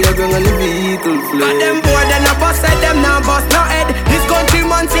body they are going on the vehicle fled. Got them bored and a bus head, them now bust no head. This country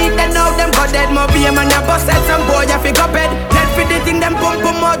man see them now them got dead. My BM and a bus head, some boy ya fi go bed. Dead fi the thing them pump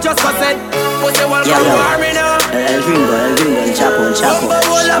out just for said. Pussy one come warring now. El Gringo, Chapo.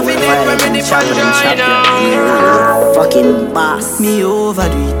 Fucking boss. Me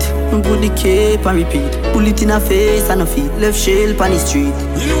overdo it. Put the cape and repeat. Pull it in her face and her feet. Left shell on the street.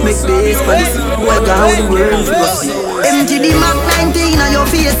 Make bass for the street. Boy, how the world to go see. Empty the Mac 19 on your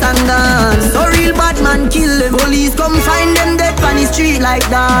face and dance. So real bad man kill them. Police come find them dead on the street like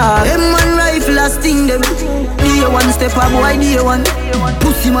that. M1 rifle a sting them. Day one step up, boy, day one.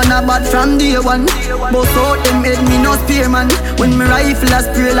 Pussy man a bad from day one. Both out them head, me no spear man. When me rifle a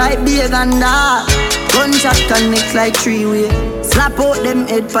spray like big and that. Gunshot connect like three-way. Slap out them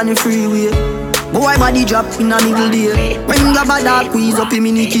head pan the freeway. Boy body drop in a middle day. When grab a dog squeeze up him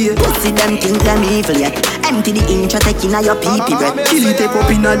in the key. Pussy them think them evil yet. Empty the inch take in a your pee-pee breath. Kill it take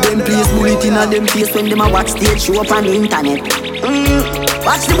up in a them place. Bullet in a them face when them a watch stage show up on the internet.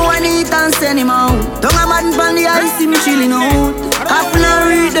 Watch the boy neat and send him out. Don't a man pan the ice him chilling out. Happen and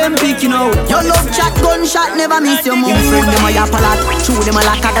read them picking out. Your love chat gunshot never miss your mouth. Friend them a yap a lot. Chew them a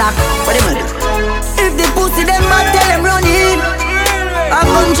like a glock. What them a do? If the pussy them bad tell them run in. A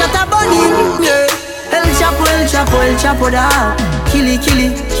gunshot a bunny. Yeah. El Chapo da. Killy.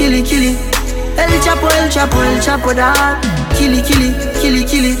 El Chapo da. Killy.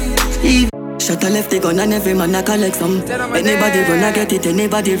 Shut a left the gun and every man a collect some. Anybody run a get it,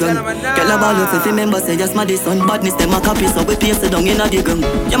 anybody run. Girl a ball up if you remember say just my son. Badness them a copy so we paste it down in a the gun.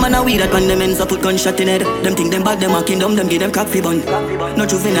 Yeah man a weed that man them ends up put gunshot in head. Them think them bad them a kingdom them give them crack fi bun. No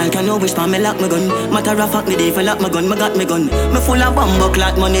juvenile can no wish for me lock my gun. Matter of fact me dey for lock my gun, me got me gun. Me full of bomb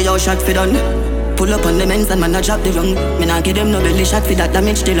clot money yo shot fi done. Pull up on them ends and man a drop the rung. Me nah give them no belly shot fi that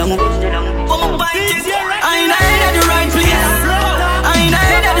damage the lung. I ain't at the right place. I ain't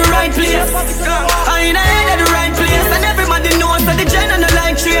at the right place. I ain't at the right place. And everybody knows that the gen and the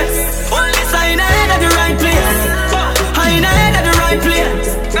like trace. Only I ain't at the right place. I ain't at the right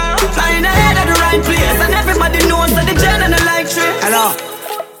place. I ain't at the right place. And everybody knows that the gen and the like trace. Hello.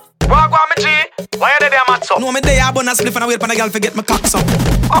 Walk on me G. Why you there, Matzo? No, me there, I bun a spliff and I wait for the girl to get my cocks up.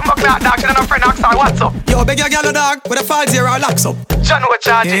 I'm a clock dog, and a friend ask her what's up. Yo, beg your girl a dog, with a 5-0 locks up. John what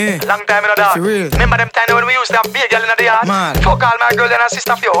charge it, long time in the dog. For real. Remember them time when we used to have big girl in the yard? Man. Fuck all my girls and her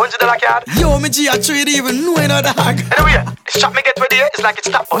sister for your $100 card. Yo, me G, I trade even know in the dog. Anyway, this shot me get with here is like it's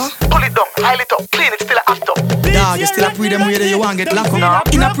stop us. Pull it down, heil it up, clean it, still a act up. Dog, you still a pre them way that you want get locked up.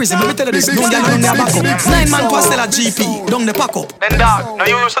 In a prison, let me tell you this, don't get down there back up. 9 man to sell a GP, down the pack up. Then dog, now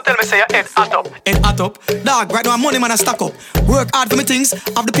you used to tell me say your head hot up. Head hot up? Dog, right now money man a stack up. Work hard for me things,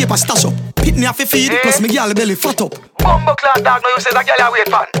 have the paper stash up. Hit me off your feed, plus me girl belly fat up. Bumbo clot dog, now you say that girl you wait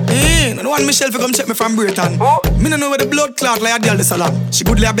for. No one Michelle for come check me from Britain. Me no know where the blood clot like a girl this alarm. She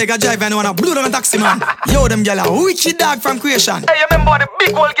good like a beggar driver and wanna blood on a taxi man. Yo, them girl a wicked dog from creation. Hey, you remember the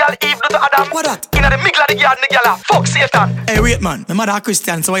big old girl Eve do to Adam? What that? Inna the middle of the garden, the girl a fuck Satan. Hey, wait man, my mother a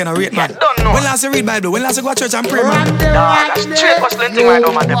Christian, so why you not wait man? Don't know. When last you read Bible? When last you go to church and pray man? Dog, that's straight hustling thing right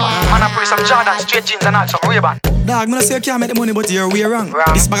now man. Man a pray some Jordan, straight jeans and all some Ray-Ban. Dog, me no say you can't make the money, but you're way wrong.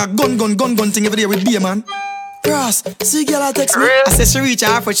 This bag a gun thing every day with beer man. Cross, see girl I text me. I say she reach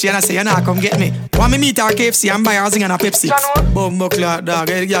her for she and I say you nah come get me. Want me meet her KFC and buy her zing and a Pepsi. Bumbo clock dog,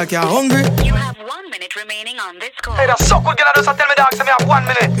 the girl can't hungry. You have 1 minute remaining on this call. Hey, that's so good girl just tell me dog say me have 1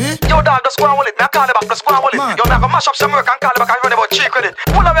 minute. Yo dog, just go and hold it. Me a call you back, just go and hold it. Yo me a go mash up some work and call you back and run about 3 credit.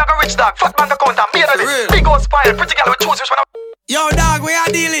 Pull up we a go rich dog, fat bank account and pay ready. Big old spile, pretty girl we choose which one. Yo dog, where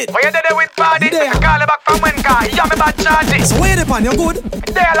you deal it? Where you there with party? I call you back from when car, you me bad charges. So where the pan, you good?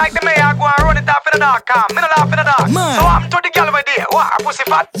 There like the mayor, go and run it off in the dark, calm. Me no laugh in the dark. Man. So I'm to the girl over there, what, her pussy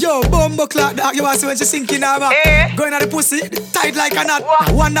fat? Yo, bumbo clock dog, you want to see when she sinking her back? Going at the pussy, tight like a knot.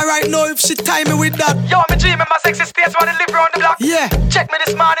 I wonder right now if she tie me with that. Yo, me dream in my sexy states when I live round the block. Yeah. Check me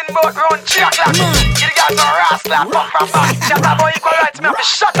this morning, boat round 3 o'clock. Get the girl some rascal, pump from back. Just a boy equal rights, me have to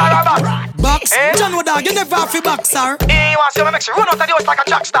shut all her back. Box? John dog, you never have to box, sir. You want to see me make she run out of the house like a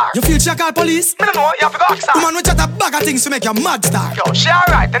track star. You feel she call police? Me no know, you have to go ask her. Woman, we chat a bag of things to make you mad star. Yo, she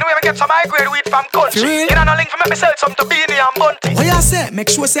alright, anyway me get some high grade weed from country. You know no link for me sell some to Beanie and Bunty. What you say? Make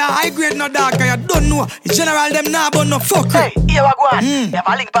sure say a high grade no dog, cause you don't know. In general, them nah but no fuck. Hey, here we go on. You have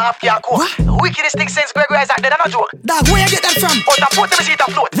a link for half your coat. Wickedest thing since Greg Rise out there, that's no joke. Dog, where you get that from? Out of port, let me see it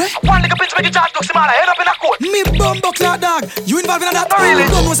afloat. One little pinch make you charge, look smaller, head up in a coat. Me bumbo clock dog, you involved in that? No really.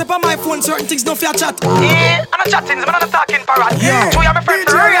 Don't know say on my phone certain things don't feel chat. I'm not chatting, I'm not talking parrot. Yeah. So you're my friend,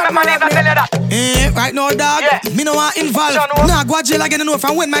 and my name not tell you that. Right now dog, me no want involved. Nah, go to jail again and know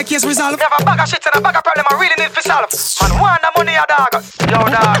from when my case resolved. Me have a bag of shit and a bag of problem I really need to solve. Man, want the money a dog. Yo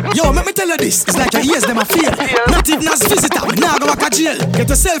dog. Yo, let me tell you this, it's like your ears them a feel. Not even as visitor, nah go back a jail. Get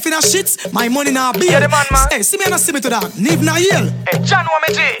yourself in a shit, my money nah be. Yeah, the man. Hey, see me and see me to dog, need na yell. Hey, John want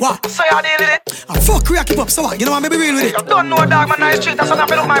me G. What? So you deal with it? I fuck we keep up, so what? You know what, me be real with it. You don't know dog, man, nice street, that's what I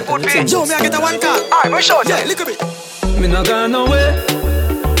feel up my food pay. Yo, me I get a 1 car. Alright, me show you. Yeah, look at me. Me not gone nowhere.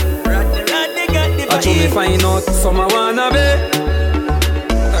 I try me find out some I wanna be.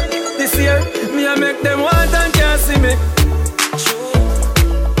 This year, me I make them want and can't see me.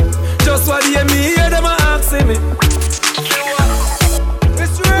 Just what they me hear them a asking me.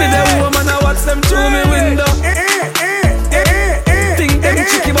 Me the woman I watch them through me window. Think them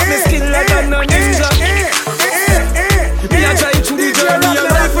tricky but me skin like a no ninja. Me I try to the journey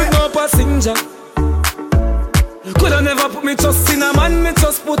of life with no passenger. Coulda never put me trust in a man, me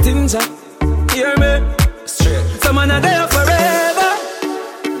just put in ja. Hear me? Straight. Some man are there forever.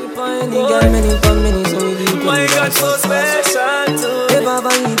 the girl, many for many, so we keep my God, so special too. If I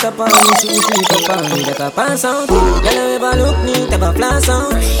ever eat up on me, she sleep up on me, get a pass out. Girl, you ever look neat, ever flash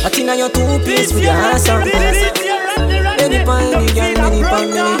out. I think on your two-piece with your ass out. Many for any girl, many for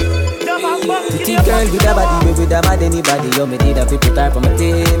many. Pretty girl with a body, with a bad anybody. You me did a fi put her for my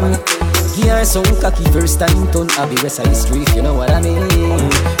table. Give her some cocky first time, turn happy rest of history, if you know what I mean.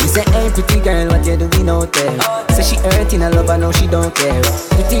 You say, hey pretty girl, what you doing out there? Say she hurting a lover, now she don't care.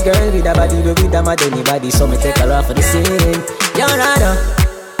 Pretty girl with a body, with a mad anybody. So me take her off for the scene. You're rather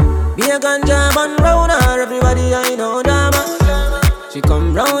be a ganja man round her, everybody I know drama. She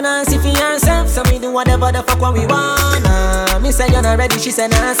come round and see for herself, so me do whatever the fuck what we wanna. Me say you're not ready, she say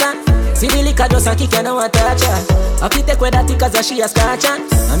nah son. See the liquor just a kick, you know what touch her. I fi take with that cause she a scratch her.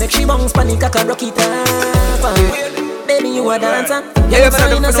 I make she bounce panic, I can rock it up. Baby you a dancer. Yeah, you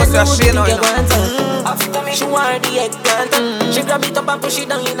better not say she know. She want the eggplant. She grab it up and push it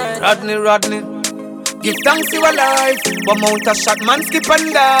down in her. Rodney. Give thanks to your life. One mount a shot, man skip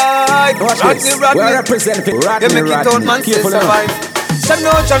and die. Rodney. We're representing Rodney. You make it out, man still survive.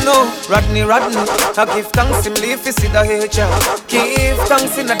 Chano, Rodney. I give thanks him leave to see the hatred. Give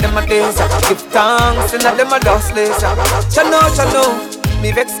thanks in a dem a days. Give thanks in a dem a dust laser. Chano,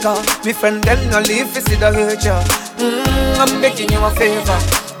 me vex car. Me friend them no leave to see the hatred. I'm begging you a favor.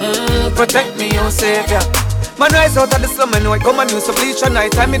 Protect me, your savior. Man rise out of the slum and know it. Come and use a bleach at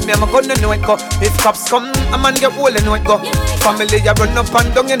night time. It me, I'm a gun, you know it go. If cops come, a man get hole, you know it go. Family, you run up and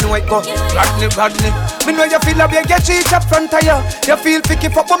down, you know it go. Rodney. Me know you feel a big get cheat up front of you. You feel picky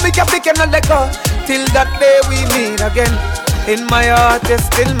fuck when me get big and I let go. Till that day we meet again. In my heart, you're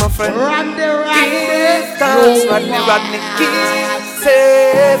still my friend. Give thanks, Rodney. Keep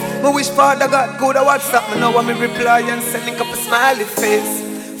safe. Me wish Father God could have WhatsApp me now when me reply and sending up a smiley face.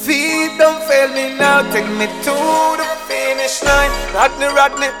 Feet don't fail me now, take me to the finish line.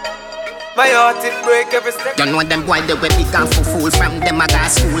 Rodney, my heart it break every step. You know them boy they way big and fool from them a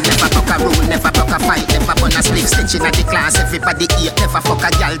gas school. Never broke a rule, never broke a fight, never burn a slip stitch in the class. Everybody eat, never fuck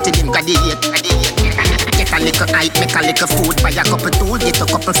a girl till him got the hate. Get a little hype, make a little food, buy a couple tool, get a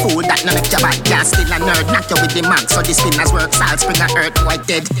couple food. That no make your bad gas still a nerd, knock you with the mag. So the spinners work, salt spring a earth, white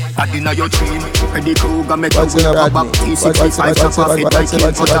dead. I dinner your team, ready to go make a way up back. T65 chop off it like king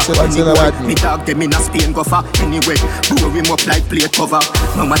butter. Me dog them in a Spain go far anyway. Blow him up like plate cover.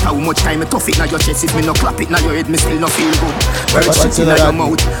 No matter how much time me tough it now your chest, if me no clap it now your head, me still no feel good. Bird shit in your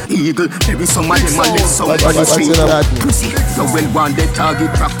mouth, eagle. Maybe some of them a live somebody street. Pussy, your well-wanted target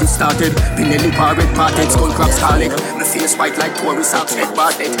practice started. Pinelli parrot parted, skull cracks scarlet. Me face white like Tory socks, head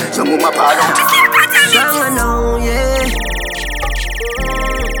batted. Your mama pardon. Strong I know, yeah.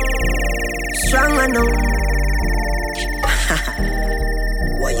 Strong I know.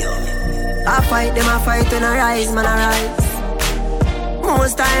 I fight them, I fight when I rise, man I rise.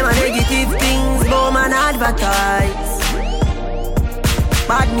 Most time I negative things, but man advertise.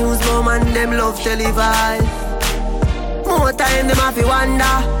 Bad news, but man them love televise. More time them have to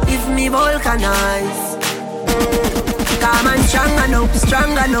wonder if me vulcanize. Come on, stronger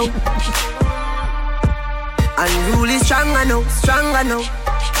now. Unruly stronger now.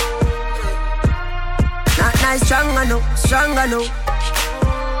 Not nice, stronger now.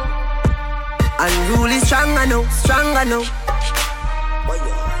 Unruly stronger now.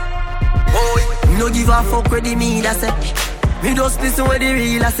 Boy, no give a fuck with the me that say. Me just listen with the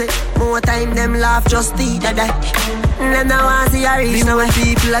real I say. More time them laugh just eat that. Them now want see a reach. Now when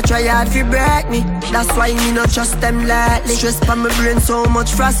people a try hard to break me, that's why me not trust them lightly. Stress for my brain so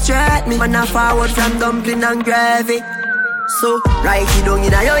much frustrate me. Man I forward from dumpling and gravy. So, write it down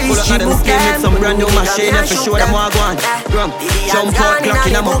in your history book. Pull up some brand new machine and for sure them want go on. Jump out, clock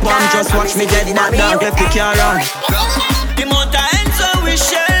in a my palm, just watch me dead back down, left the car on. The amount of hands so we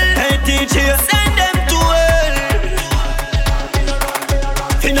share, hey teacher, send them to hell.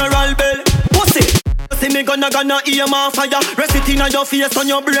 Funeral bell, pussy. See me gonna ear my fire. Rest it in your face on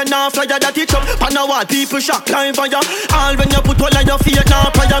your brain now fire. That it up, and now what people shock line fire. All when you put all of your feet now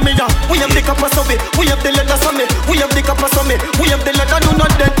fire me ya. We have the cup of me, we have the letter of me, we have the cup of me, we have the letter do not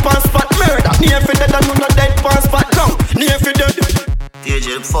dead pass spot murder. Near for dead and do not dead pass spot now. Near for dead.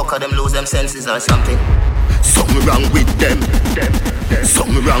 DJ fucker them lose them senses or something. Something wrong with them.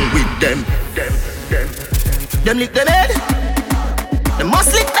 Something wrong with them. Them lick the head. They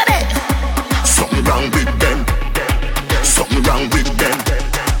must lick the head. Something wrong with them. Something wrong with them.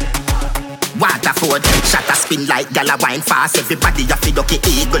 Waterford, shot a spin like gala wine fast. Everybody a feed okay,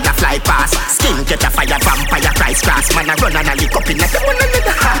 eagle a fly past. Skin get a fire, vampire price grass. Man a run and a lick up in like a one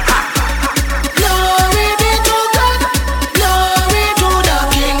another. Glory be to God, glory to the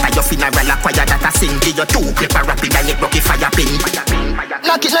King. At your funeral a choir that a sing. Give you two clip a rapid and it rocky fire pin.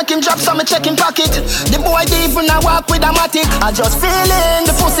 Knock it make him drop some, me check him pocket. The boy didn't even walk with a matic. I just feeling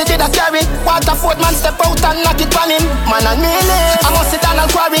the pussy did a carry. Waterford man step out and knock it on him. Man and nearly, I must sit down and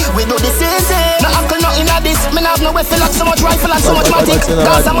quarry. We do this easy, no uncle nothing at this. Me not have no way feel like so much rifle and so much matic.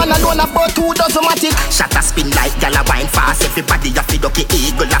 Cause a man alone about 2 dozen matic. Shot a spin like gal a wine fast. Everybody a feed up the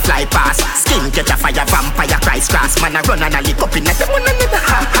eagle a fly past. Skin catch a fire, vampire Christ cross. Man a run and a lick up in the one another.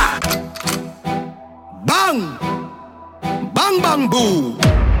 Ha ha. Bang! Bang bang boo!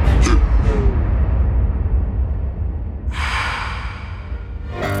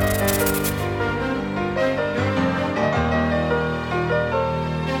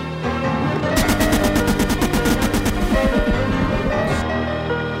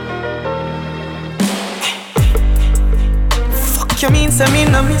 Fuck you mean say me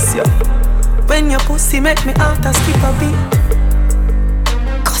no miss you. When your pussy make me out a skip a beat.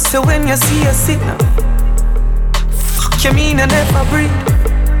 So when you see you sit now, fuck you mean I never breathe.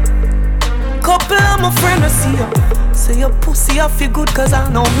 Couple of my friends will see you. Say your pussy I feel good cause I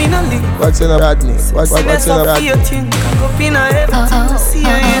know me no live. What's in a Rodney? What's in a Rodney? Your thing, I go in everything to see you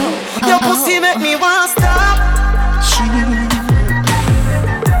in. Your pussy make me wanna stop.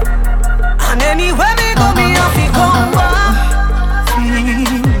 And anywhere me go me I feel come back.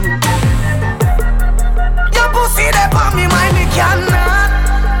 Your pussy they put me mind me cannot.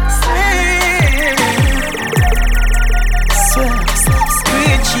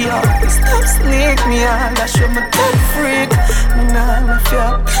 Stop sneak me out, I show my top freak. Me nah me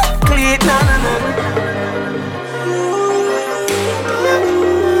feel clean, nah.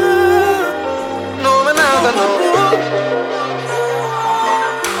 No, me nah gonna know.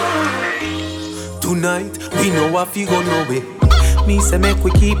 Tonight, we know what we go no way. Me say make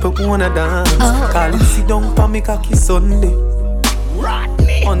we keep it wanna dance. Call it sit down pa me cocky Sunday.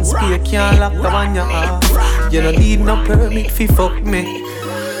 Unspear can't lock the one you have. You don't need no permit fi fuck me.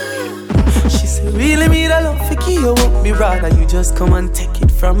 She said, really me the love for you up. Me rather you just come and take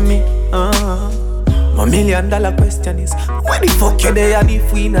it from me. My $1 million question is, where the fuck you there and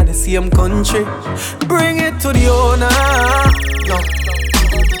if we in the same country? Bring it to the owner. No,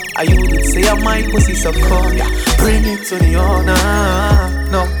 I you would say I might pussy so cold. Yeah. Bring it to the owner.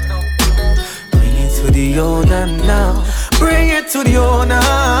 No, bring it to the owner now. Bring it to the owner.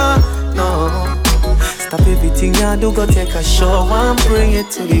 No. Stop everything you do, go take a show and bring it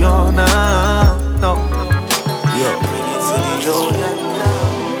to the owner. No, yo, bring it to the owner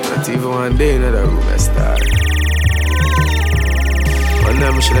now. Not even one day in the room I start. One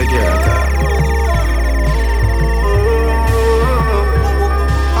time I should have get a car.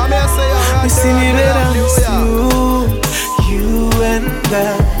 You see me better, you and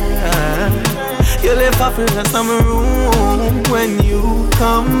that. You left off in the summer room when you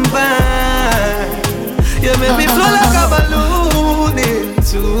come back. You make me flow like a balloon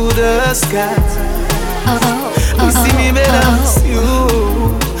into the sky. You see me better,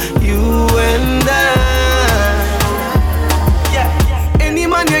 you and I. Yeah, any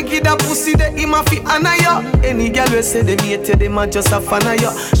man you give that pussy, they him a fi honor ya. Any girl we say them hate you, them a just a fan of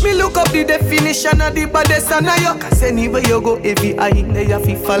ya. Me look up the definition of the baddest on ya. Cause anywhere you go, every eye in there you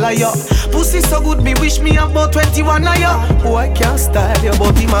fi follow ya. Pussy so good, me wish me about 21 of ya. Oh, I can't style you,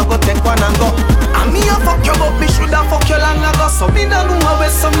 but him a go take one and go. And me a fuck you, but me shoulda fuck you long ago. So me no know how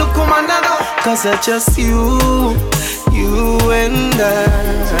some look come and go. Cause it's just you and I.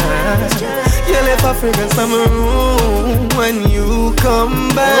 You left a fragrance on my room when you come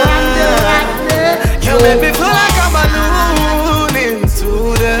back. You make me feel like a balloon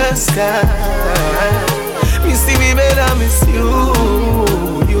into the sky. Me see me better, miss you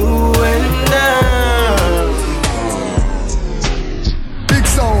and I. Big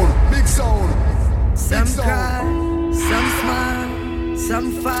sound. Some cry, some smile,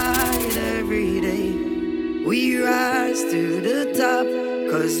 some fight every day. We rise to the top,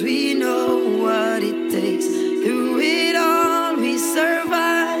 cause we know what it takes. Through it all we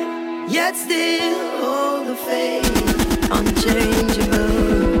survive, yet still hold the faith. Unchangeable,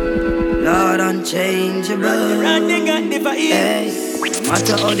 Lord unchangeable. Hey, no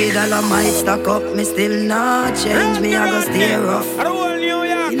matter how the dollar might stack up, me still not change. Me I go stay rough.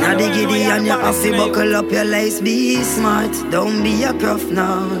 Inna the giddy and you have to buckle up your lace. Be smart, don't be a gruff,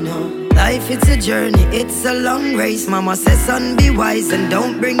 no. Life it's a journey, it's a long race. Mama says son be wise and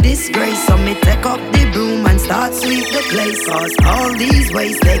don't bring disgrace. So me take up the broom and start sweep the place. Cause all these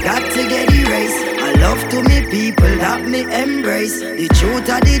ways they got to get erased. I love to me people that me embrace. The truth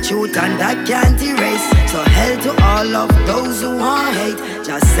are the truth and that can't erase. So hell to all of those who want hate.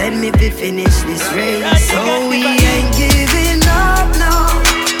 Just send me to finish this race. So we ain't giving up now.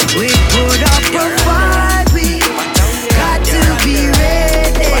 We put up a fight, we got to be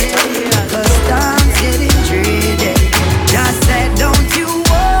ready.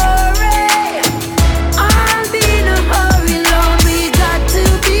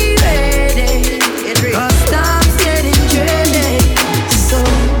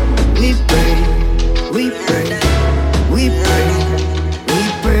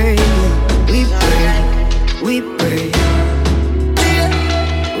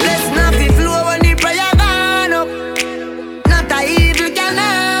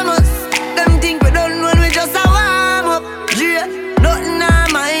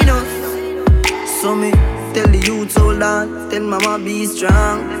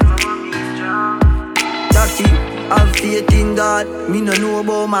 strong. Jackie, have faith in God. Me no know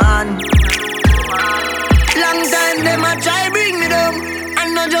about man. Long time them a try bring me down,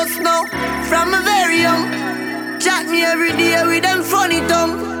 and not just now. From a very young, chat me every day with them funny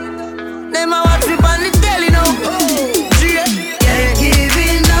tongue. Them a watch me on the telly now. Yeah,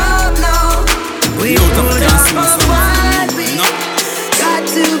 giving up now. We put up a fight. We got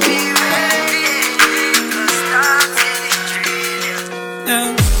to be ready.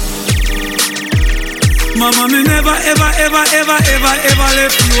 Mama, me never, ever, ever, ever, ever, ever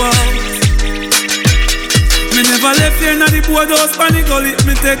left you out. Me never left you in the boardhouse, panic gully,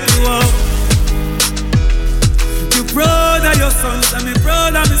 me take you out. You proud of your sons, and me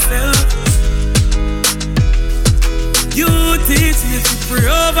proud of myself. You teach me to pray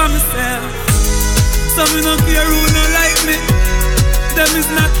over myself. So me no care who no like me. Them is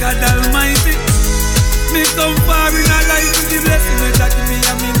not God Almighty. Me come far in a life with the blessing that give me,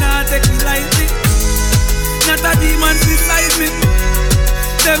 and me not take it lightly. Not a demon beside me.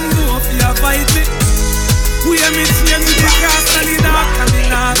 Them know if you fight me. We hear me chain with the cross and the dark, and me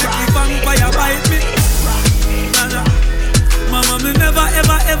not make the vampire bite me. Nah. Mama, me never,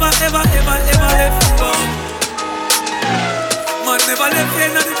 ever, ever, ever, ever, ever left you go. Man never left you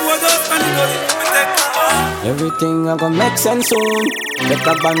in the boardhouse, and you go me take you out. Everything a gonna make sense soon. Take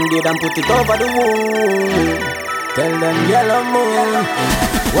a band-aid and put it over the wound. Tell them yellow moon.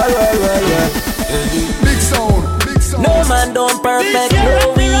 Well. Big sound. No man don't perfect.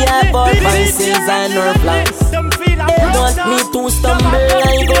 No, we have our vices and our flaws. They want me to stumble.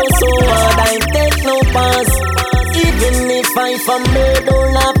 I go so hard, I take no pass. Even if I fumble,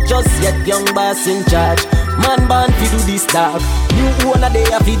 don't laugh just yet. Young boss in charge. Man born fi do this dark. You own a day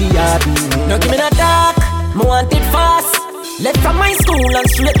of the yard. No give me no dark. Me want it fast. Left from my school and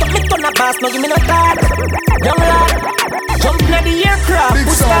straight up me turn a pass. No give me no talk. Young lad, jump in the aircraft.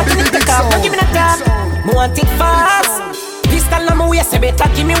 Push start to the car. No give me no talk. Me want it fast. Pistol on my waist, better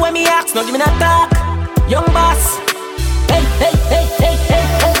give me when me ask. No give me no talk. Young boss. Hey.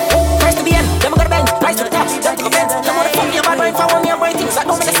 Price to the end, them go to bend. Price to the top, don't take offense. Them wanna fuck me about my phone, want me and my things that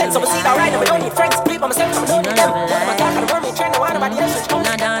don't make sense. So we see that right, we don't need friends. Believe on myself, I don't need them. What am I talking about? Me trying to want nobody else.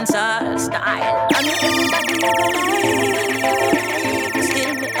 Nah dancer style. I mean everybody never lie.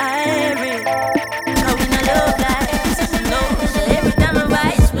 Still be irie. How we not love lies. No, every time I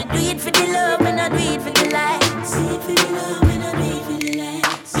rise, we do it for the love and not do it for the likes. Do it for the love and not do it for the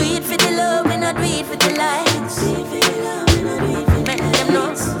likes. Do it for the love and not do it for the likes. Do it for the love and not do it for the likes. Make them know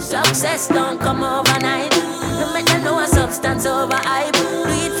success don't come overnight. Don't make them know a substance over hype. Do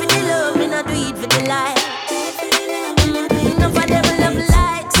it for the love and not do it for the likes. Enough of them love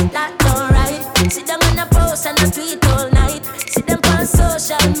likes, that's alright. Sit down on a post and a tweet all night. See them on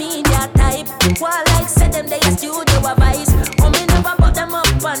social media type. While like said them they a studio advice. Oh me never put them up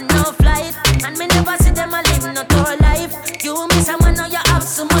on no flight. And me never see them a live no tour life. You miss someone now you have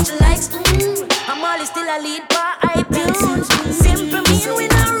so much likes. I'm always still a lead by iTunes. Simple mean we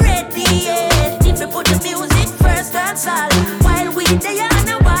not ready yet. If we put the music first, that's all. While we there on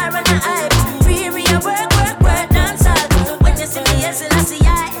a bar and a hype. Free work, dance all. When you see me, yes, I see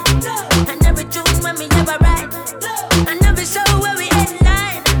I. And every tune when me never write. And every show where we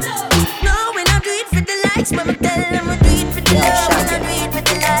headline. No, we not do it for the likes, but we tell them we do it for the love. We not do it for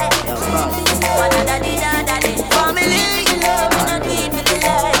the likes. Family, love, we not do it for the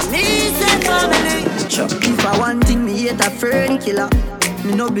likes. Me say family. If I want thing, me hate a fern killer.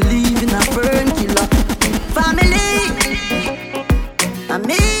 Me no believe in a fern killer. Family, and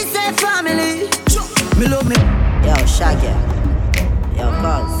me say family. Me love me. Yo, Shaggy. Yo,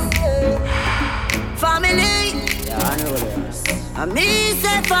 cuz. Family. Yo, I know this. And me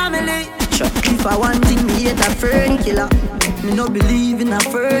say family. If I want thing, me hate a fern killer. Me no believe in a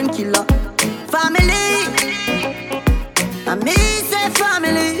fern killer. Family. And me say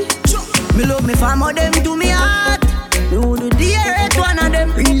family. Me love me family, them to me heart. Me would do the hate one of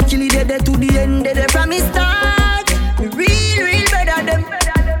them. Real kill it dead to the end, dead from me start. Me real better them.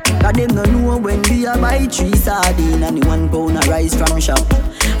 Cause them no know when we a buy 3 sardines and the 1 pound a rice from shop.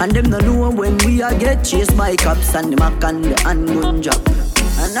 And them no know when we a get chased by cops and the mac and the handgun job.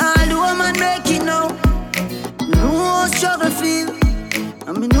 And all the woman make it now. Me know how struggle feel.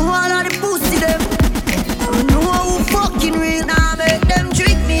 And me know all of the pussy them. And me know who fucking real. Now make them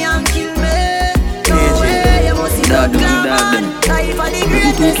trick me and kill me. No way, you must see the man. Life are the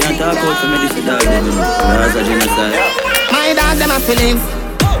greatest thing that my dog them a feeling.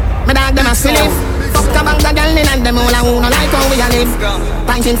 My dog them a feeling. Fuck a bang of girl in and them all a who no like how we a live.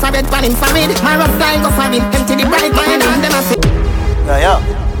 Punching for bed, panning for it. My rough guy go for it. Empty the bright, my dog them a feeling. Yo,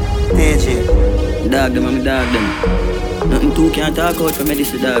 DJ. Dog them, I'm a dog them. Nothing two can't talk out for me,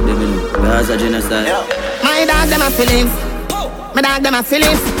 this is dog them, you know. Because a genocide. My dog them a feelings. My dog them a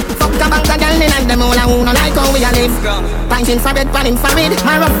feelings. Fuck a bank of girl and them all a who no like how we a live. Pinting for bed, pan for it.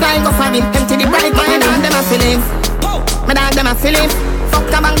 My rough line go for it. Empty the bright. My dog them a feelings. My dog them a feelings. Fuck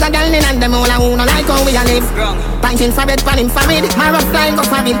a bank of girl and them all a who no like how we a live. Pinting for bed, pan for it. My rough line go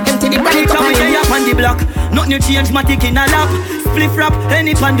for it. Empty the bright. Come here up on the block. Nothing change, my tick in a lap. Spliff rap,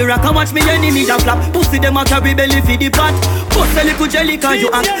 any pan the rock. I watch me enemy a flap. Pussy them a carry belly for the pot. Bust a little jelly cause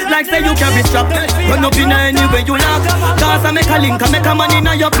you act like say you carry strap. Run up in anywhere you lock. Cause I make a link, I make a man in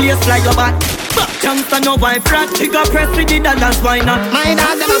your place like your bat. Youngster no wife rat. He got press with the dollars, why not? My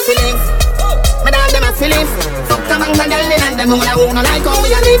dog them a feelings. My dog them a feelings. Fuck a bank of girl and them all a who no like how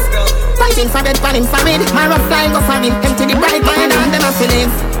we a live. Fighting for bed, panning for it. My rough line go for it. Empty the bright. My dog them a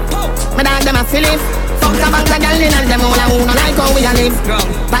feelings. My dog them a feelings. Fuck a bank of girl and them all a who no like how we a live.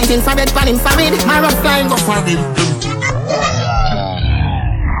 Fighting for bed, panning for it. My rough line go for it.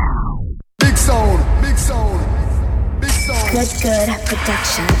 Big sound, big sound, big sound. Good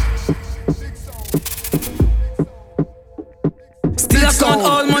production. Still I count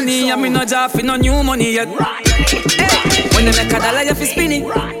all money, and me no job for no new money yet. Hey, when they make a dollar, you fi spin it.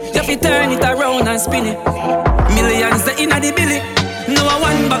 You fi turn it around and spin it. Millions they inna the billy. No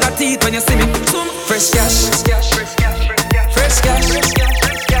one bag of teeth when you see me. Fresh cash, fresh cash,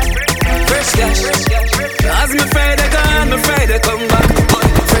 fresh cash. As me Friday gone, me Friday come back.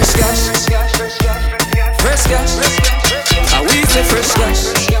 Fresh cash, fresh cash. I we say fresh cash.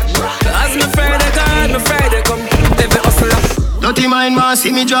 As me Friday gone, me Friday come. Every hustler. Dirty mind want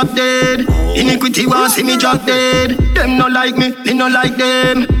see me drop dead. Iniquity want see me drop dead. Them no like me no like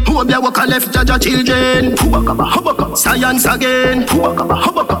them. Who be walk a left judge children. Science again.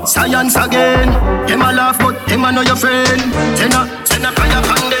 Science again. Them a laugh but them a know your friend. Send a fire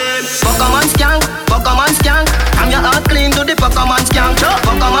from them. Pokemon skank. Come your heart clean to the Pokemon skank.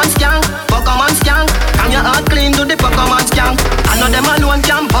 Pokemon skank. Come your heart clean to the Pokemon skank. I know them alone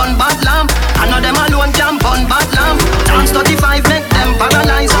can burn bad lamp. I know them alone can burn bad lamp. Dance 35 make them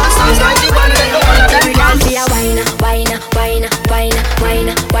paralyze. Sounds like the one let all of them Girl be a whine.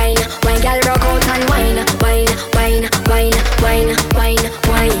 Girl rock out and whine.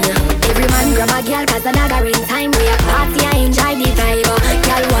 Every man grab a girl 'cause another in time. We a party and enjoy the vibe.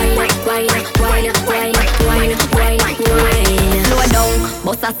 Girl whine. Slow down,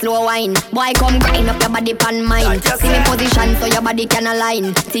 bust a slow wine. Boy come grind up your body pan mine. See me position so your body can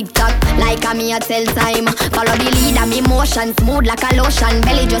align. Tick tock like a me a tell time. Follow the lead of me motion, smooth like a lotion.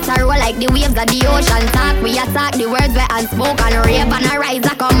 Belly just a roll like the waves of the ocean. Talk we a talk the words we unspoken. Rave and a rise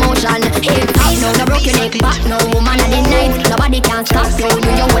a commotion. Hip hop now no broke your neck back. No woman of the night, nobody can stop you. Do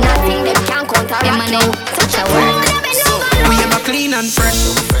you wanna think them can't counteract you? Such a work. We ever clean and fresh.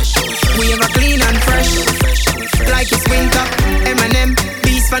 We ever clean and fresh. Like it's winter. M&M,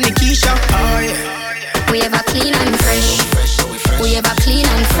 beats for Nikisha. Oh yeah. We ever clean and fresh. We ever clean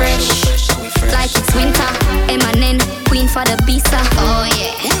and fresh. Like it's winter. M&M, queen for the pizza. Oh yeah.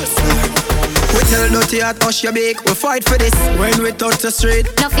 We tell dirty heart hush your bake. We fight for this when we touch the street.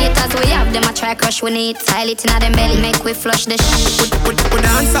 No filters we have, them a try crush we need. Style it in a them belly, make we flush the shit. We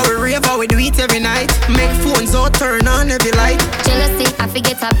dance how we rave how we do it every night. Make phones out, turn on every light. Jealousy, I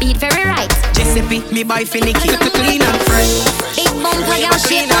forget a beat very right. Giuseppe, me buy finicky. Clean and fresh. Big bumper girl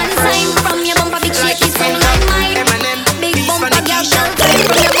shake one time. From your bumper big shake it from like mine. Big bumper girl shake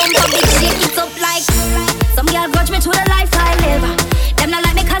from your bumper big shake it up like. Some girl grudge me to the life I live. Them not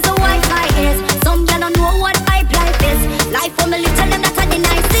like me 'cause the Wi-Fi is. Some girl don't know what hype life is. Life for me little them that are the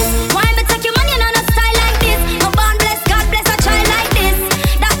nicest. Why me take your money and on a style like this? No born bless, God bless a child like this.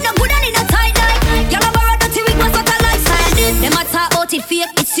 That no good and in a tight like. Y'all a borrow dirty wig, what's what a lifestyle this? Them a talk about it fake,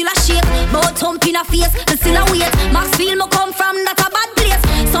 it's still a shake. Bout hump in a face, and still a wait. Maxfield me come from, that a bad place.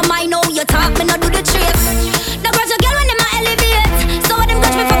 Some I know you talk, me no do the trace. No grudge a girl when them a elevate. So when them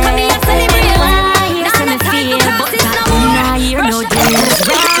grudge me fuck me and celebrate. Now no time to cross this no more. No days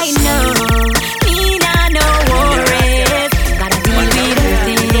right now. Me nah no worries. Gotta deal with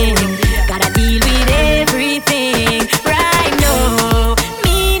everything. Gotta deal with everything right now.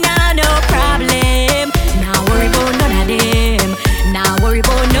 Me nah no problem. Nah worry about none of them. Nah worry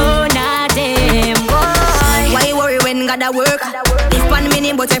about none of them. Boy, why you worry when God a work? This one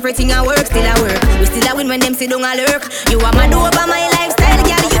minute but everything I work, still I work. We still a win when them sit down a lurk. You are mad over my lifestyle,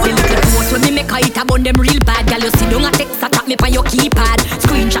 girl. You the little post when me make a hit about them real bad. Girl, you sit down a text attack me on your keypad.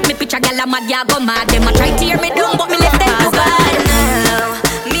 Screenshot me picture, girl, I'm mad, ya go mad. Them a try tear me down, but me left them to God. now.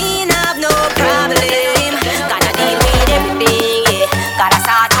 Me nah have no problem. Gotta deal with everything, yeah. Gotta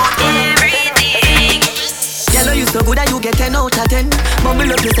sort out everything. Girl, you so good that you get 10 out of 10.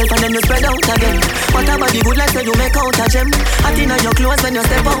 Bubble up yourself and then then you spread out again. What a body good like say you make out a gem. I think your clothes when you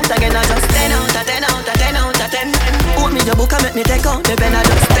step out again. I just 10 out of 10 out of 10 out of 10. Hold me your book and make me take out the pen. I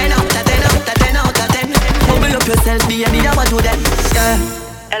just 10 out of 10 out of 10 out of 10. Bubble up yourself, baby, I want to them. Yeah.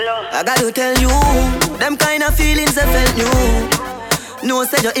 Hello. I gotta tell you, them kind of feelings I felt new. No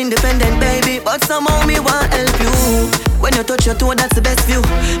say you're independent, baby, but somehow me want help you. When you touch your toe, that's the best view.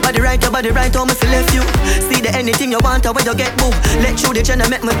 Body right, how me feel left you. See the anything you want, or when you get boo. Let you the channel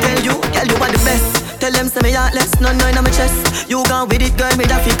make me tell you are the best. Tell them say me heartless, none in my chest. You gone with it, girl, me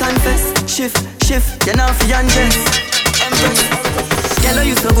that fi confess. Shift, you're not fi undress. Empress. Girl,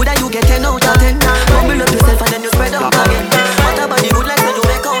 you so good that you get 10 out of 10. Bubble up yourself and then you spread out again. What a body good like when you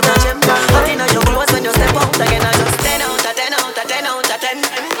make out a gem. Hot in your clothes when you step out again. I just 10 out of 10 out of 10 out of 10.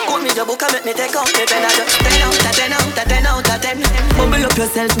 Hold me your book and make me take out the pen. I just 10 out of 10 out of 10 out of 10. Bubble up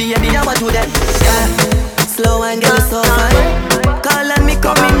yourself, baby, I want to them. Yeah, slow and girl so fine. Call and me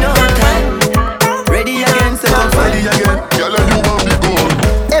coming no time. Ready again, so come ready again. Girl, you want me good.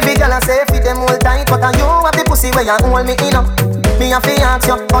 Every girl I say fit them all tight, but you have the pussy where you hold me in up. Me a fi ask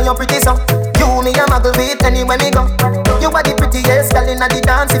you, how you pretty so. You me a muggle with anywhere me go. You are the prettiest girl inna the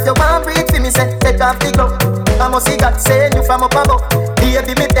dance. If you want breathe for me, say take off the glove. I must see God send you from up above.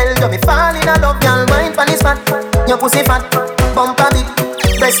 Baby, me tell you, me fall in love. Y'all mind pon this fat, your pussy fat, bump a bit,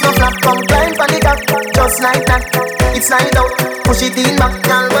 breast no flap, come climb pon the top, just like that. It's slide out, push it in back,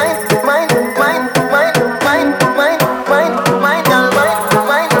 y'all mind, y'all mind,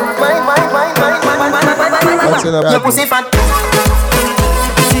 your pussy fat.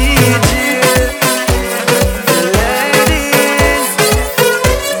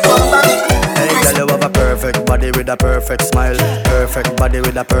 With a perfect smile, perfect body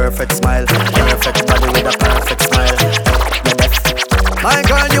with a perfect smile, perfect body with a perfect smile. My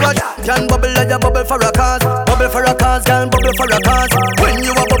girl, you a can bubble like a bubble for a cause, bubble for a cause, can bubble for a cause. When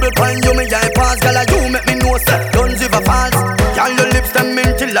you a bubble pine, you me eye pass, girl, you make me know say don't ever false. Girl, your lips them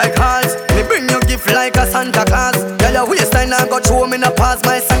minty like hearts. Me bring you gift like a Santa Claus. Girl, your waistline I got throw me in a pass.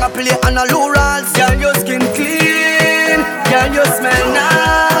 My song I play on a low rolls. Girl, your skin clean, girl, you smell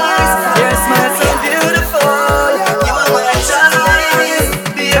nice, your smile so beautiful.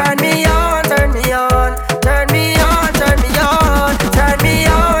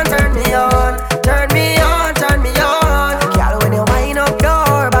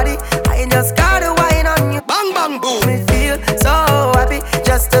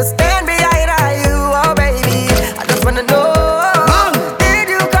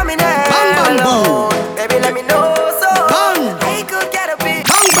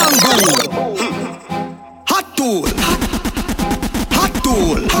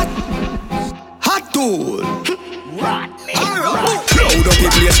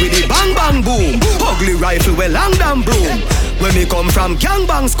 Rifle well long damn broom. When me come from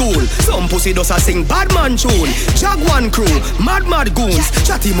gangbang school, some pussy does a sing bad man tune. Jaguan crew, mad goons.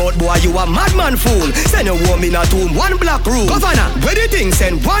 Chatty mouth boy, you a madman fool. Send a woman a tomb, one black room. Governor, where the thing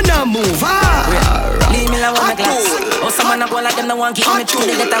send one a move. Leave me alone with my glass. Oh, someone a go like them, no one give me through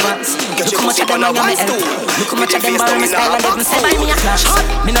the get a once. Look how much of them on your help. Look how much of them borrow my style and let me say buy me a flash.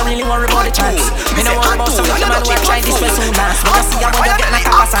 Me no really worry about the chance. Me no worry about some of the man who try this way soon dance. But I see how you get like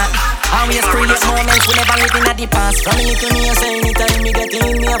a pass. And we just create moments we never live in at the past. From me to me, I say anytime me get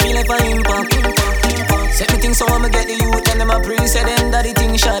in, me I feel like an impact. Set me think so I'ma get the youth and them a pray. Say them that the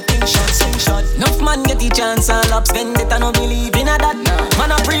thing shot, same shot. Enough man get the chance and lap spend it and no believe in a that.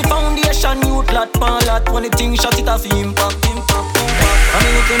 Man a pre-foundation, youth lot, pan lot. When the thing shot it a fi impact.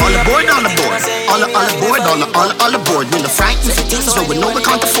 All aboard, all aboard, all aboard, all aboard. When the frightened for things that we know we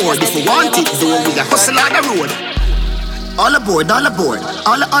can't afford. If we want it, though we got hustle on the road. All aboard, all aboard,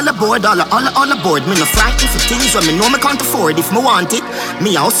 all aboard, all aboard. Me no frightened for things when me know me can't afford. If me want it,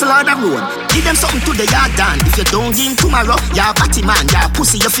 me hustle on the road. Give them something to the yard done. If you don't give tomorrow, you're a batty man, you're a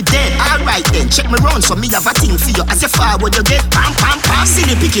pussy, you're fi dead. Alright then, check me round so me have a thing for you. As you forward you get pam.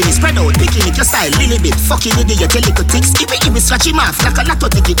 Silly picking it, spread out, picking it your style, little bit. Fucking it, you tell little things. If it scratch him off like a lot of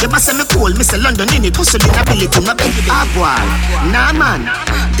ticket. They must say me cool, me say London in it. Hustling ability, my baby. Ah boy, nah man,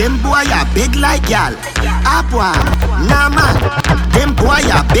 them boy are big like y'all. Ah boy, nah man, them boy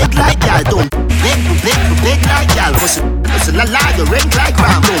are big like y'all. Don't big like y'all. Hustle la la, you ring like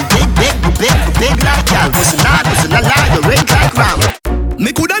ram. Don't big like y'all. Hustle la la, you ring like ram. Me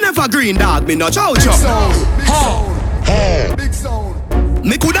coulda never green dog, me no chow. Big sound.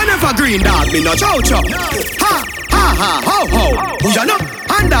 Me coulda never green dog, me no chow. Ha, ho. Who ya know?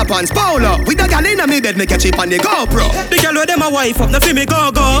 Underpants, polo. With a gal inna me bed, me catch it on the GoPro. The gal with them a wife up, no fi me go.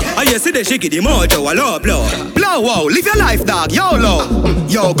 I you see the she give the mojo a low blow. Blow wow, live your life dog, YOLO.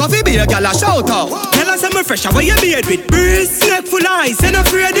 Yo, go fi be a gal a shout out. Tell us I'm fresh, how you beard with breeze. Neck full ice, and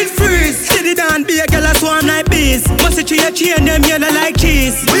afraid it freeze. See the down, be a gal a swarm like bees. Must it tree a chain, them yellow like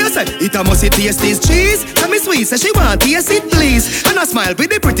cheese. What you say? It a must it taste this cheese. Tell me sweet, say she want taste it please. And I smile with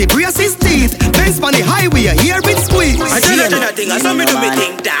the pretty braces teeth. Benz on the highway, here with squeeze. I tell you that thing, I saw me do me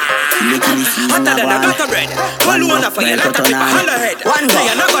thing down. Hotter than a butter bread. All one for you, like a clip, a hollow head. One day,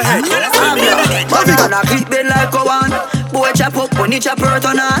 another head. Bobby gonna clip bed like a one. Boy chop up when you chop hurt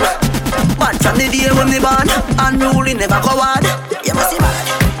on on. But from the day when me born, unruly never coward. You must see bad.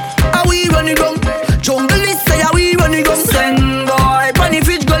 How we running down? Jungle is say how we running down. Send boy, bunny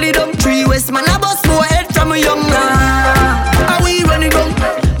fish gully down. Three West man a bus boy head from a young man. How we running down?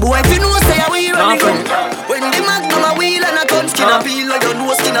 Boy if you know say how we running down. When the magnum a wheel and a gun skin a peel like your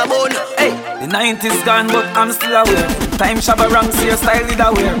nose skin a bone. Hey. The 90s gone, but I'm still aware. Time Shabba ranks here, style it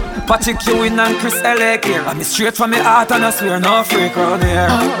aware. Patrick Ewing and Chris L.A. here. I'm straight from the heart and I swear, no freak round here.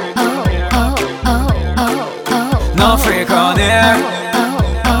 No freak round here.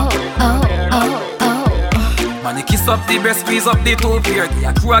 Man, you kiss up the breast, squeeze up the two beard.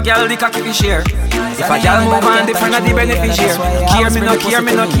 A crew a girl, the cocky fi share. If a girl move on, the friend of the beneficiary. Care me no care,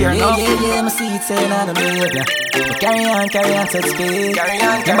 me no care. Yeah, my seat saying on the behavior. Carry on, set speed.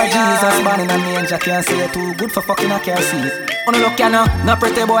 Remember Jesus born in a manger, can't say too good for fucking a car seat. On look ya no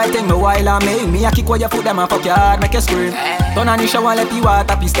pretty boy think me while I make me a kick where you put them and fuck your hard, make you scream. Turn on the shower, let the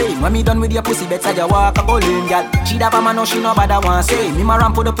water be stain. When me done with your pussy, better you walk a bowling, girl. She da man, no she no bad want say. Me ma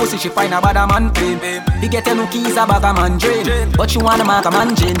ramp for the pussy, she find a bad man pain. He get no keys, a bag a man drain. But she wanna mark a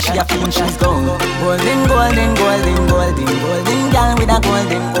man Jane, she a feel she's gone. Golden, golden, golden, golden, golden girl with a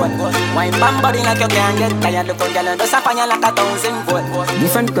golden gold. Wine bam body like you can't get tired. Look on girl and just a fire like 1,000 volt.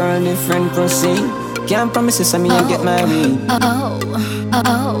 Different girl, different proceed. Can't promise you some me and get married.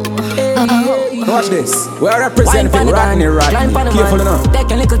 Watch this. We are representing RODNEYRODNEY. Careful enough.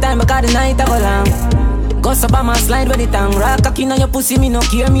 Take a little time because the night a go long. Go up on my slide when it tongue. Rock cocky on your pussy, me no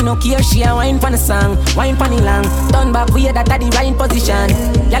care. She a wine pan the song, wine pan the long. Turn back way that the right position.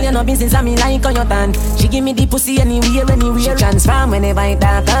 Girl you know been since I me like on your tan. She give me the pussy anywhere. She transform whenever I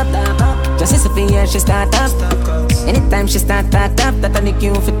talk up. Just as a fear she start up. Anytime she start talk up, that I make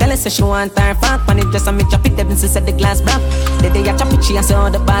you for tell her say she want her fuck. When it just a me chop it, even since the glass broke. The day I chop it, she a say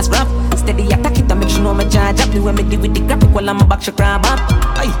all the bass rap. Steady attack it, I make sure my jaw drop. The way me deal with the graphic while I'm a back she crab up.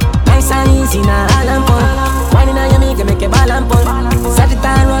 Nice and easy now, all and pull. Wine in your make a ball and pull.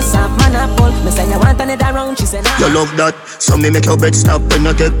 Sagittarius up, man a pull. Me say you want another round, she say nah. You love that, so me make your bed stop when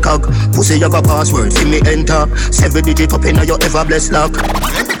you take cock. Pussy you got password, see me enter. 7 digit up in your ever blessed lock.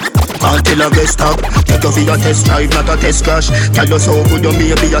 Until I get stuck. Take you for your test drive, not a test crash. Tell you so good you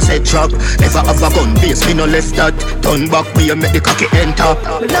maybe a set trap. Never have a gun base, me no left that. Turn back, me you make the cocky enter.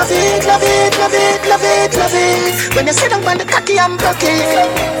 Love it, love it, love it, love it, love it. When you sit down on the cocky I'm broken.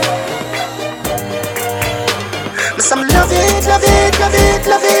 Some love it, love it, love it,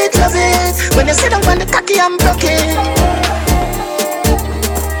 love it, love it. When you sit down on the cocky I'm broken.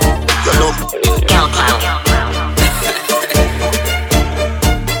 You love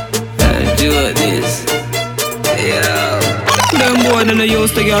do this. Yeah. Them boy than I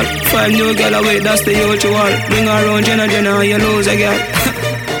used to get. 5 new girl away, that's the usual. Bring her around Jenna, you lose a girl.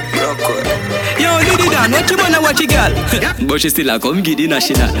 Yo, Diddy Dan, what you wanna watch a girl? But she still a come get the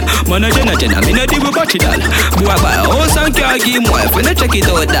national. Man a Jenna, me no deal with battery doll. Boy buy a house and car, give him wife, when I check it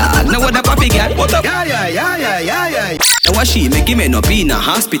out dog. Now what a papi girl, what up? Yeah. What she make him end up in a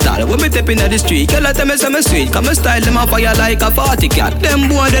hospital. When me step in the street, girl I tell me some sweet. Come and style them up fire like a party cat. Them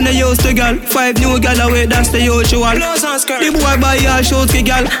boy then they used to girl. 5 new girl away, that's the usual. The boy buy a shoes for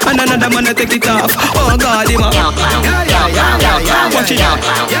girl, and another man I take it off. Oh God, him a watch it.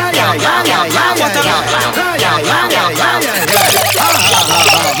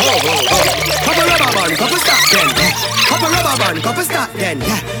 What up? Couple rubber band, couple stop then. Couple rubber band, couple stop then.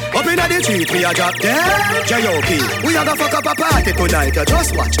 Up inna the street, we a drop dead. J.O.P. We a go fuck up a party tonight. You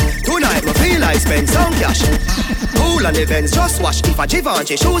just watch. Tonight me feel like spend some cash. Cool and events, just watch. If a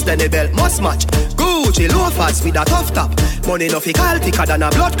Givenchy shoes, then the belt must match. Gucci loafers with a tough top. Money no fi call thicker than a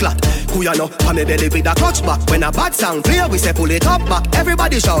blood clot. Kuya no, pa me belly with a clutch back. When a bad song play, we say pull it up back.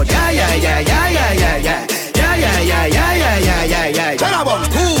 Everybody shout, yeah. Jelabum,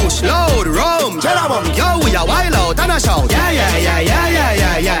 push, load, rum. Jelabum, yo, we a wild out and a shout. Yeah.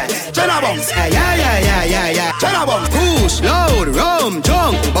 Jelabum, yeah. Jelabum, push, load, rum,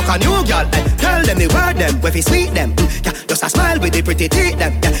 junk. Buck a new girl, tell them the word them, where fi sweet them. Just a smile with the pretty teeth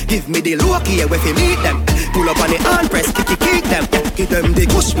them. Give me the low key if you meet them. Pull up on the hand press, kick them. Give them the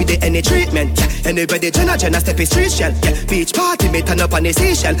kush with the any treatment. Anybody Jenna step in street shell. Beach party me turn up on the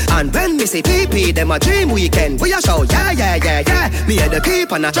seashell. And when me see PP, them a dream weekend. We a show, yeah. Me and the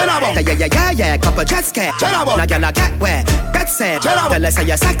people na yeah. Couple jet ski. Now gyal get where, get set. Tell us how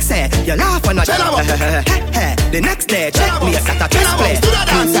you sexy. You laugh on a the next day, check me a set a chest play. Cool,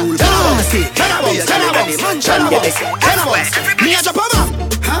 bossy. Me a jump over.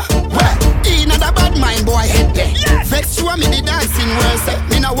 Huh? Where? In a bad mind boy head there. Vex you me the dancing world say.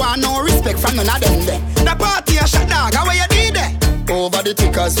 Me no want no respect from none of them there. The party a shot dog, how you did there? Over the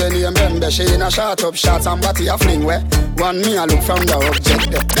tickers when you remember. She in a shot up shots and body a fling where. One me a look from the object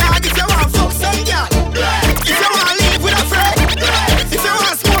there. Dog, if you want fuck some girl, if you want live with a friend, if you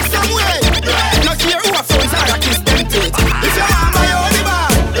want smoke some way, not care who a phones are a kiss them teeth. If you want my only bar,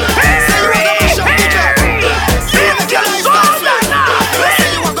 say you want to mash up the job. Say you make your life start flat. Say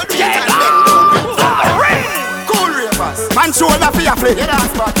you want to do it and then don't. Cool ravers, man shoulder for your flick.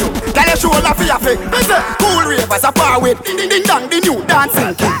 Tell your shoulder for your flick. Cool ravers a power with ding ding dong the new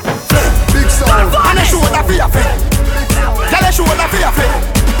dancing king. Big sound and a shoulder for your flick. Tell your shoulder for your flick.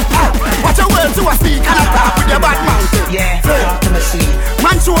 Watch your words to a speak and a talk with your bad mouth. Yeah,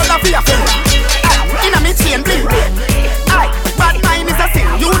 man shoulder for your flick. In a me chain bling. Bad mind is a sin.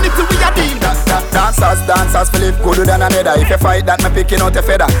 Unity we a deal. Dancers Philip gooder than another. If you fight that me picking out a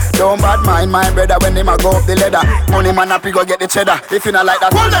feather. Don't bad mind my brother when they ma go up the ladder. Money man up we go get the cheddar. If you not like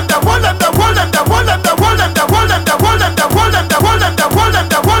that, hold them.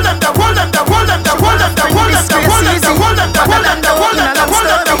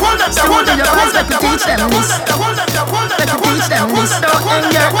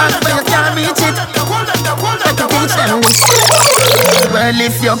 Well,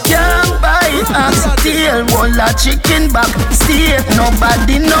 if you can't buy it, ask steal. Wall a chicken back, steal.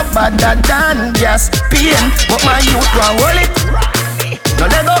 Nobody no better than gas pain. But my youth want hold it. No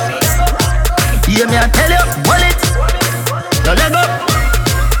let go. Hear me I tell you, hold it. No let go.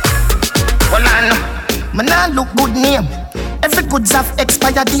 Well, man, I look good name. Every goods have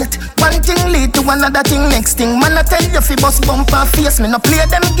expired date. One thing lead to another thing, next thing. Man, I tell you fi bust bump and face. Me no play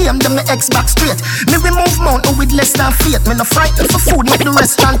them game, them me X back straight. Me remove mountain with less than faith. Me no frightened for food, make the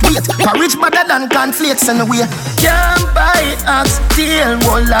restaurant wait. Porridge better than cornflakes anyway. Can't buy axe, steal.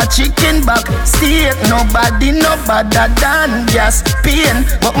 Wall a chicken back, steak. Nobody no better than gas pain.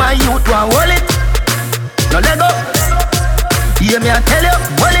 But my youth want hold it. No let go. Hear me I tell you,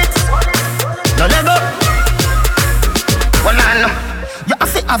 hold it. No let go. Well, you have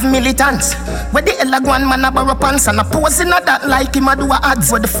to have militants. Where the hell a go and man a borrow pants and a pose in a that like him a do a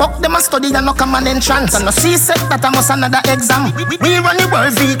ads. Where the fuck them a study and no come an entrance. And no see set that I must another exam. We run the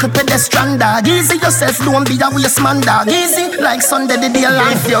world vehicle pedestrian dog. Easy yourself, don't be a waste man dog. Easy like Sunday the day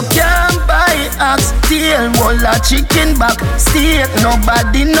long. If you can't buy axe, steal. Wall a chicken back, steak.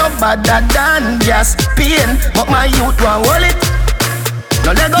 Nobody no better than gas pain. But my youth want hold it.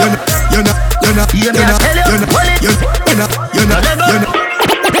 No let go. You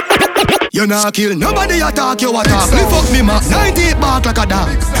not kill nobody attack you attack. Me fuck me ma 90 bark like a dog.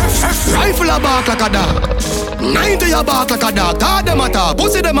 Rifle a bark like a dog. 90 a bark like a dog. Talk them attack,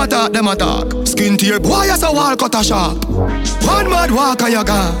 pussy them attack. Skin to your boy as a wall cut a sharp. One mad walk and you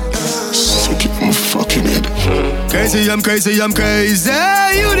gone. Sick of my fucking head. Crazy, I'm crazy. You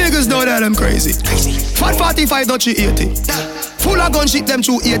niggas know that I'm crazy. Fat 45 don't you 80. Full of gun shit them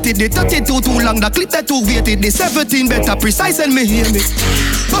through 80. The 32 too long, the clip that too weighted. The 17 better precise and me hear me.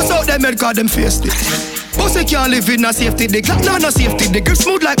 Bust out them head cause them faced it. Pussy can't live in no safety. The clock no safety. The grip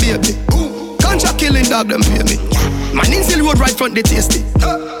smooth like baby. Contract killing dog them pay me. Man in still road right front the tasty.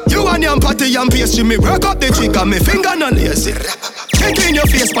 You and your party and pastry. Me work up the chick and me finger no lazy. Take in your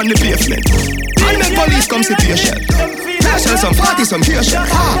face on the pavement. And make police come see patient. Passion, some party, some patient.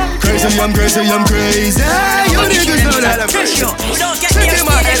 Crazy, I'm crazy. You niggas know that I'm crazy. Sit in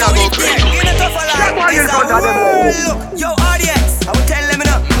my head and go crazy. Yo, audience, I will tell them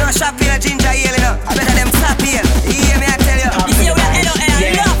enough. No shop here, ginger ale enough. I better them slap here. You hear me, I tell you. You see, we are LOL,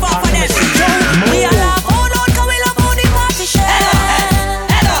 laugh off of them. We are laugh all out, cause we love all the party shit.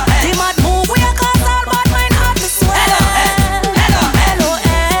 The mad move, we are cause all bad mind have to swear.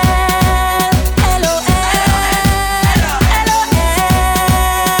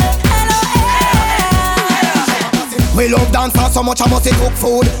 We love dancers so much I must cook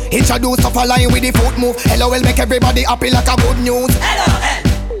food. Introduce up a line with the foot move. LOL make everybody happy like a good news.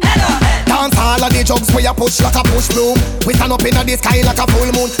 Dance all of the jugs where you push like a push broom. We stand up in the sky like a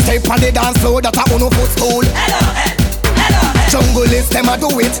full moon. Step on the dance floor that a uno footstool. Jungle is them a do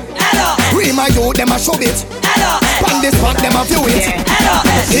it. Rima you them a show it. Pan this spot them a view it.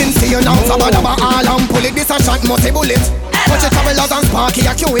 In see you now sabadaba all and pull it. This a shot must a bullet. Watch it travelers and Sparky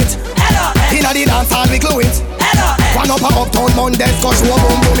a cue it. Inna the dance hall we glue it. One up a uptown Mondays go show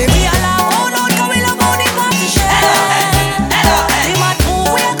boom boom it. We allow all out cause we love all the party shit. We mad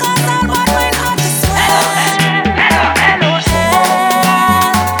move we a cause all bad mind hard to swear.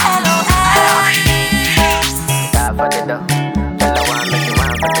 Die for the dough. Tell her one make you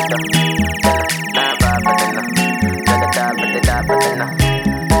one for the dough. Tell her die for the dough. Tell her die for the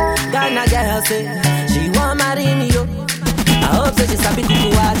dough. Ghana girl say she want marry me yo. I hope so she sabi kuku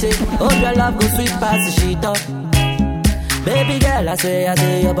wache. Hope your love go sweet past the sheet up. Baby girl, I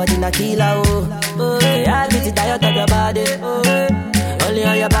say your body na killer oh. Oh, yeah, I get it tired of your body. Oh, only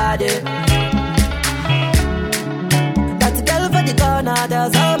on your body. That girl for the corner,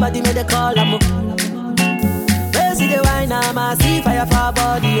 there's somebody made a call I'm up. Where see the wine, I see fire for her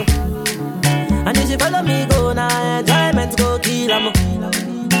body. Oh. And if she follow me, go now, enjoyment go kill I'm up.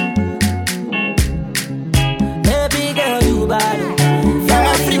 Baby girl, you bad. From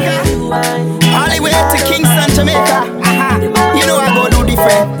Africa, all the way to Kingston, Jamaica. You know I go do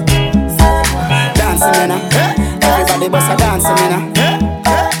different. Dancing me now, everybody bust a dancing me now.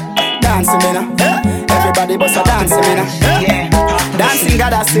 Dancing me now, everybody bust a dancing me now. Dancing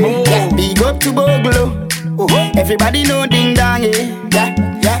God I say, big up to Boglo. Everybody know ding dong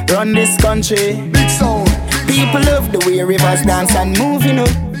yeah. Run this country. Big sound. People love the way rivers dance and move, you know.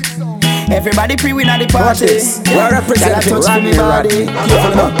 Everybody pre-win at the parties. We're representing Rodney body.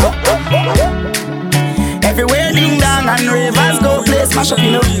 Everywhere ding dong and ravers go play smash up,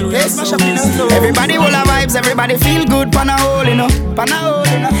 you know. Play smash up, you know. Everybody will have vibes, everybody feel good, pan a hole, you know. Pan a hole,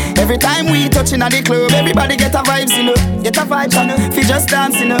 you know. Every time we touching at the club, everybody get a vibes, you know. Get a vibes, you know. Fi just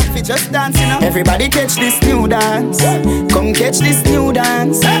dance, you know. Fi just dance, you know. Everybody catch this new dance. Come catch this new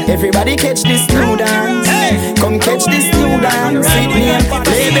dance. Everybody catch this new dance. Come catch this new dance. Sweet name,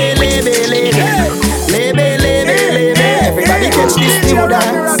 lebe, lebe, lebe. Lebe, lebe, lebe. Everybody catch this new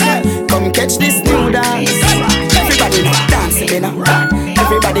dance. Come catch this new dance. Everybody now dancing me now.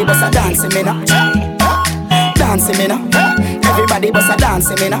 Everybody bust a dancing me now. Dancing me now. Everybody bust a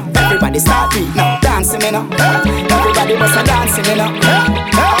dancing me now. Everybody start beat now. Dancing me now. Everybody bust a dancing me now.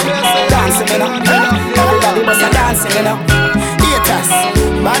 Dancing me now. Everybody bust a dancing me now. Haters,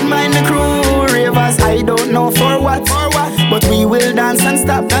 bad mind the crew, ravers. I don't know for what, but we will dance and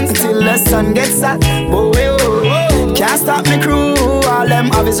stop until the sun gets hot. Oh, oh. Can't stop me crew. All them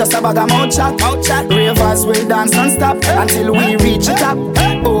have is just a bag of mouth chat. Ravers will dance and stop until we reach the top.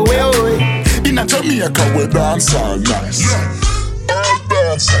 Oh, oh. In a Jamaica we dance all nice. All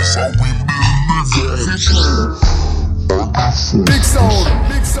dancers and we believe. Big sound,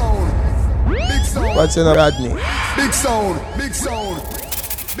 big sound, big sound. What's in a Rodney? Big sound, big sound,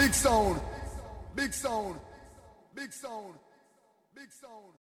 big sound, big sound, big sound, big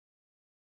sound.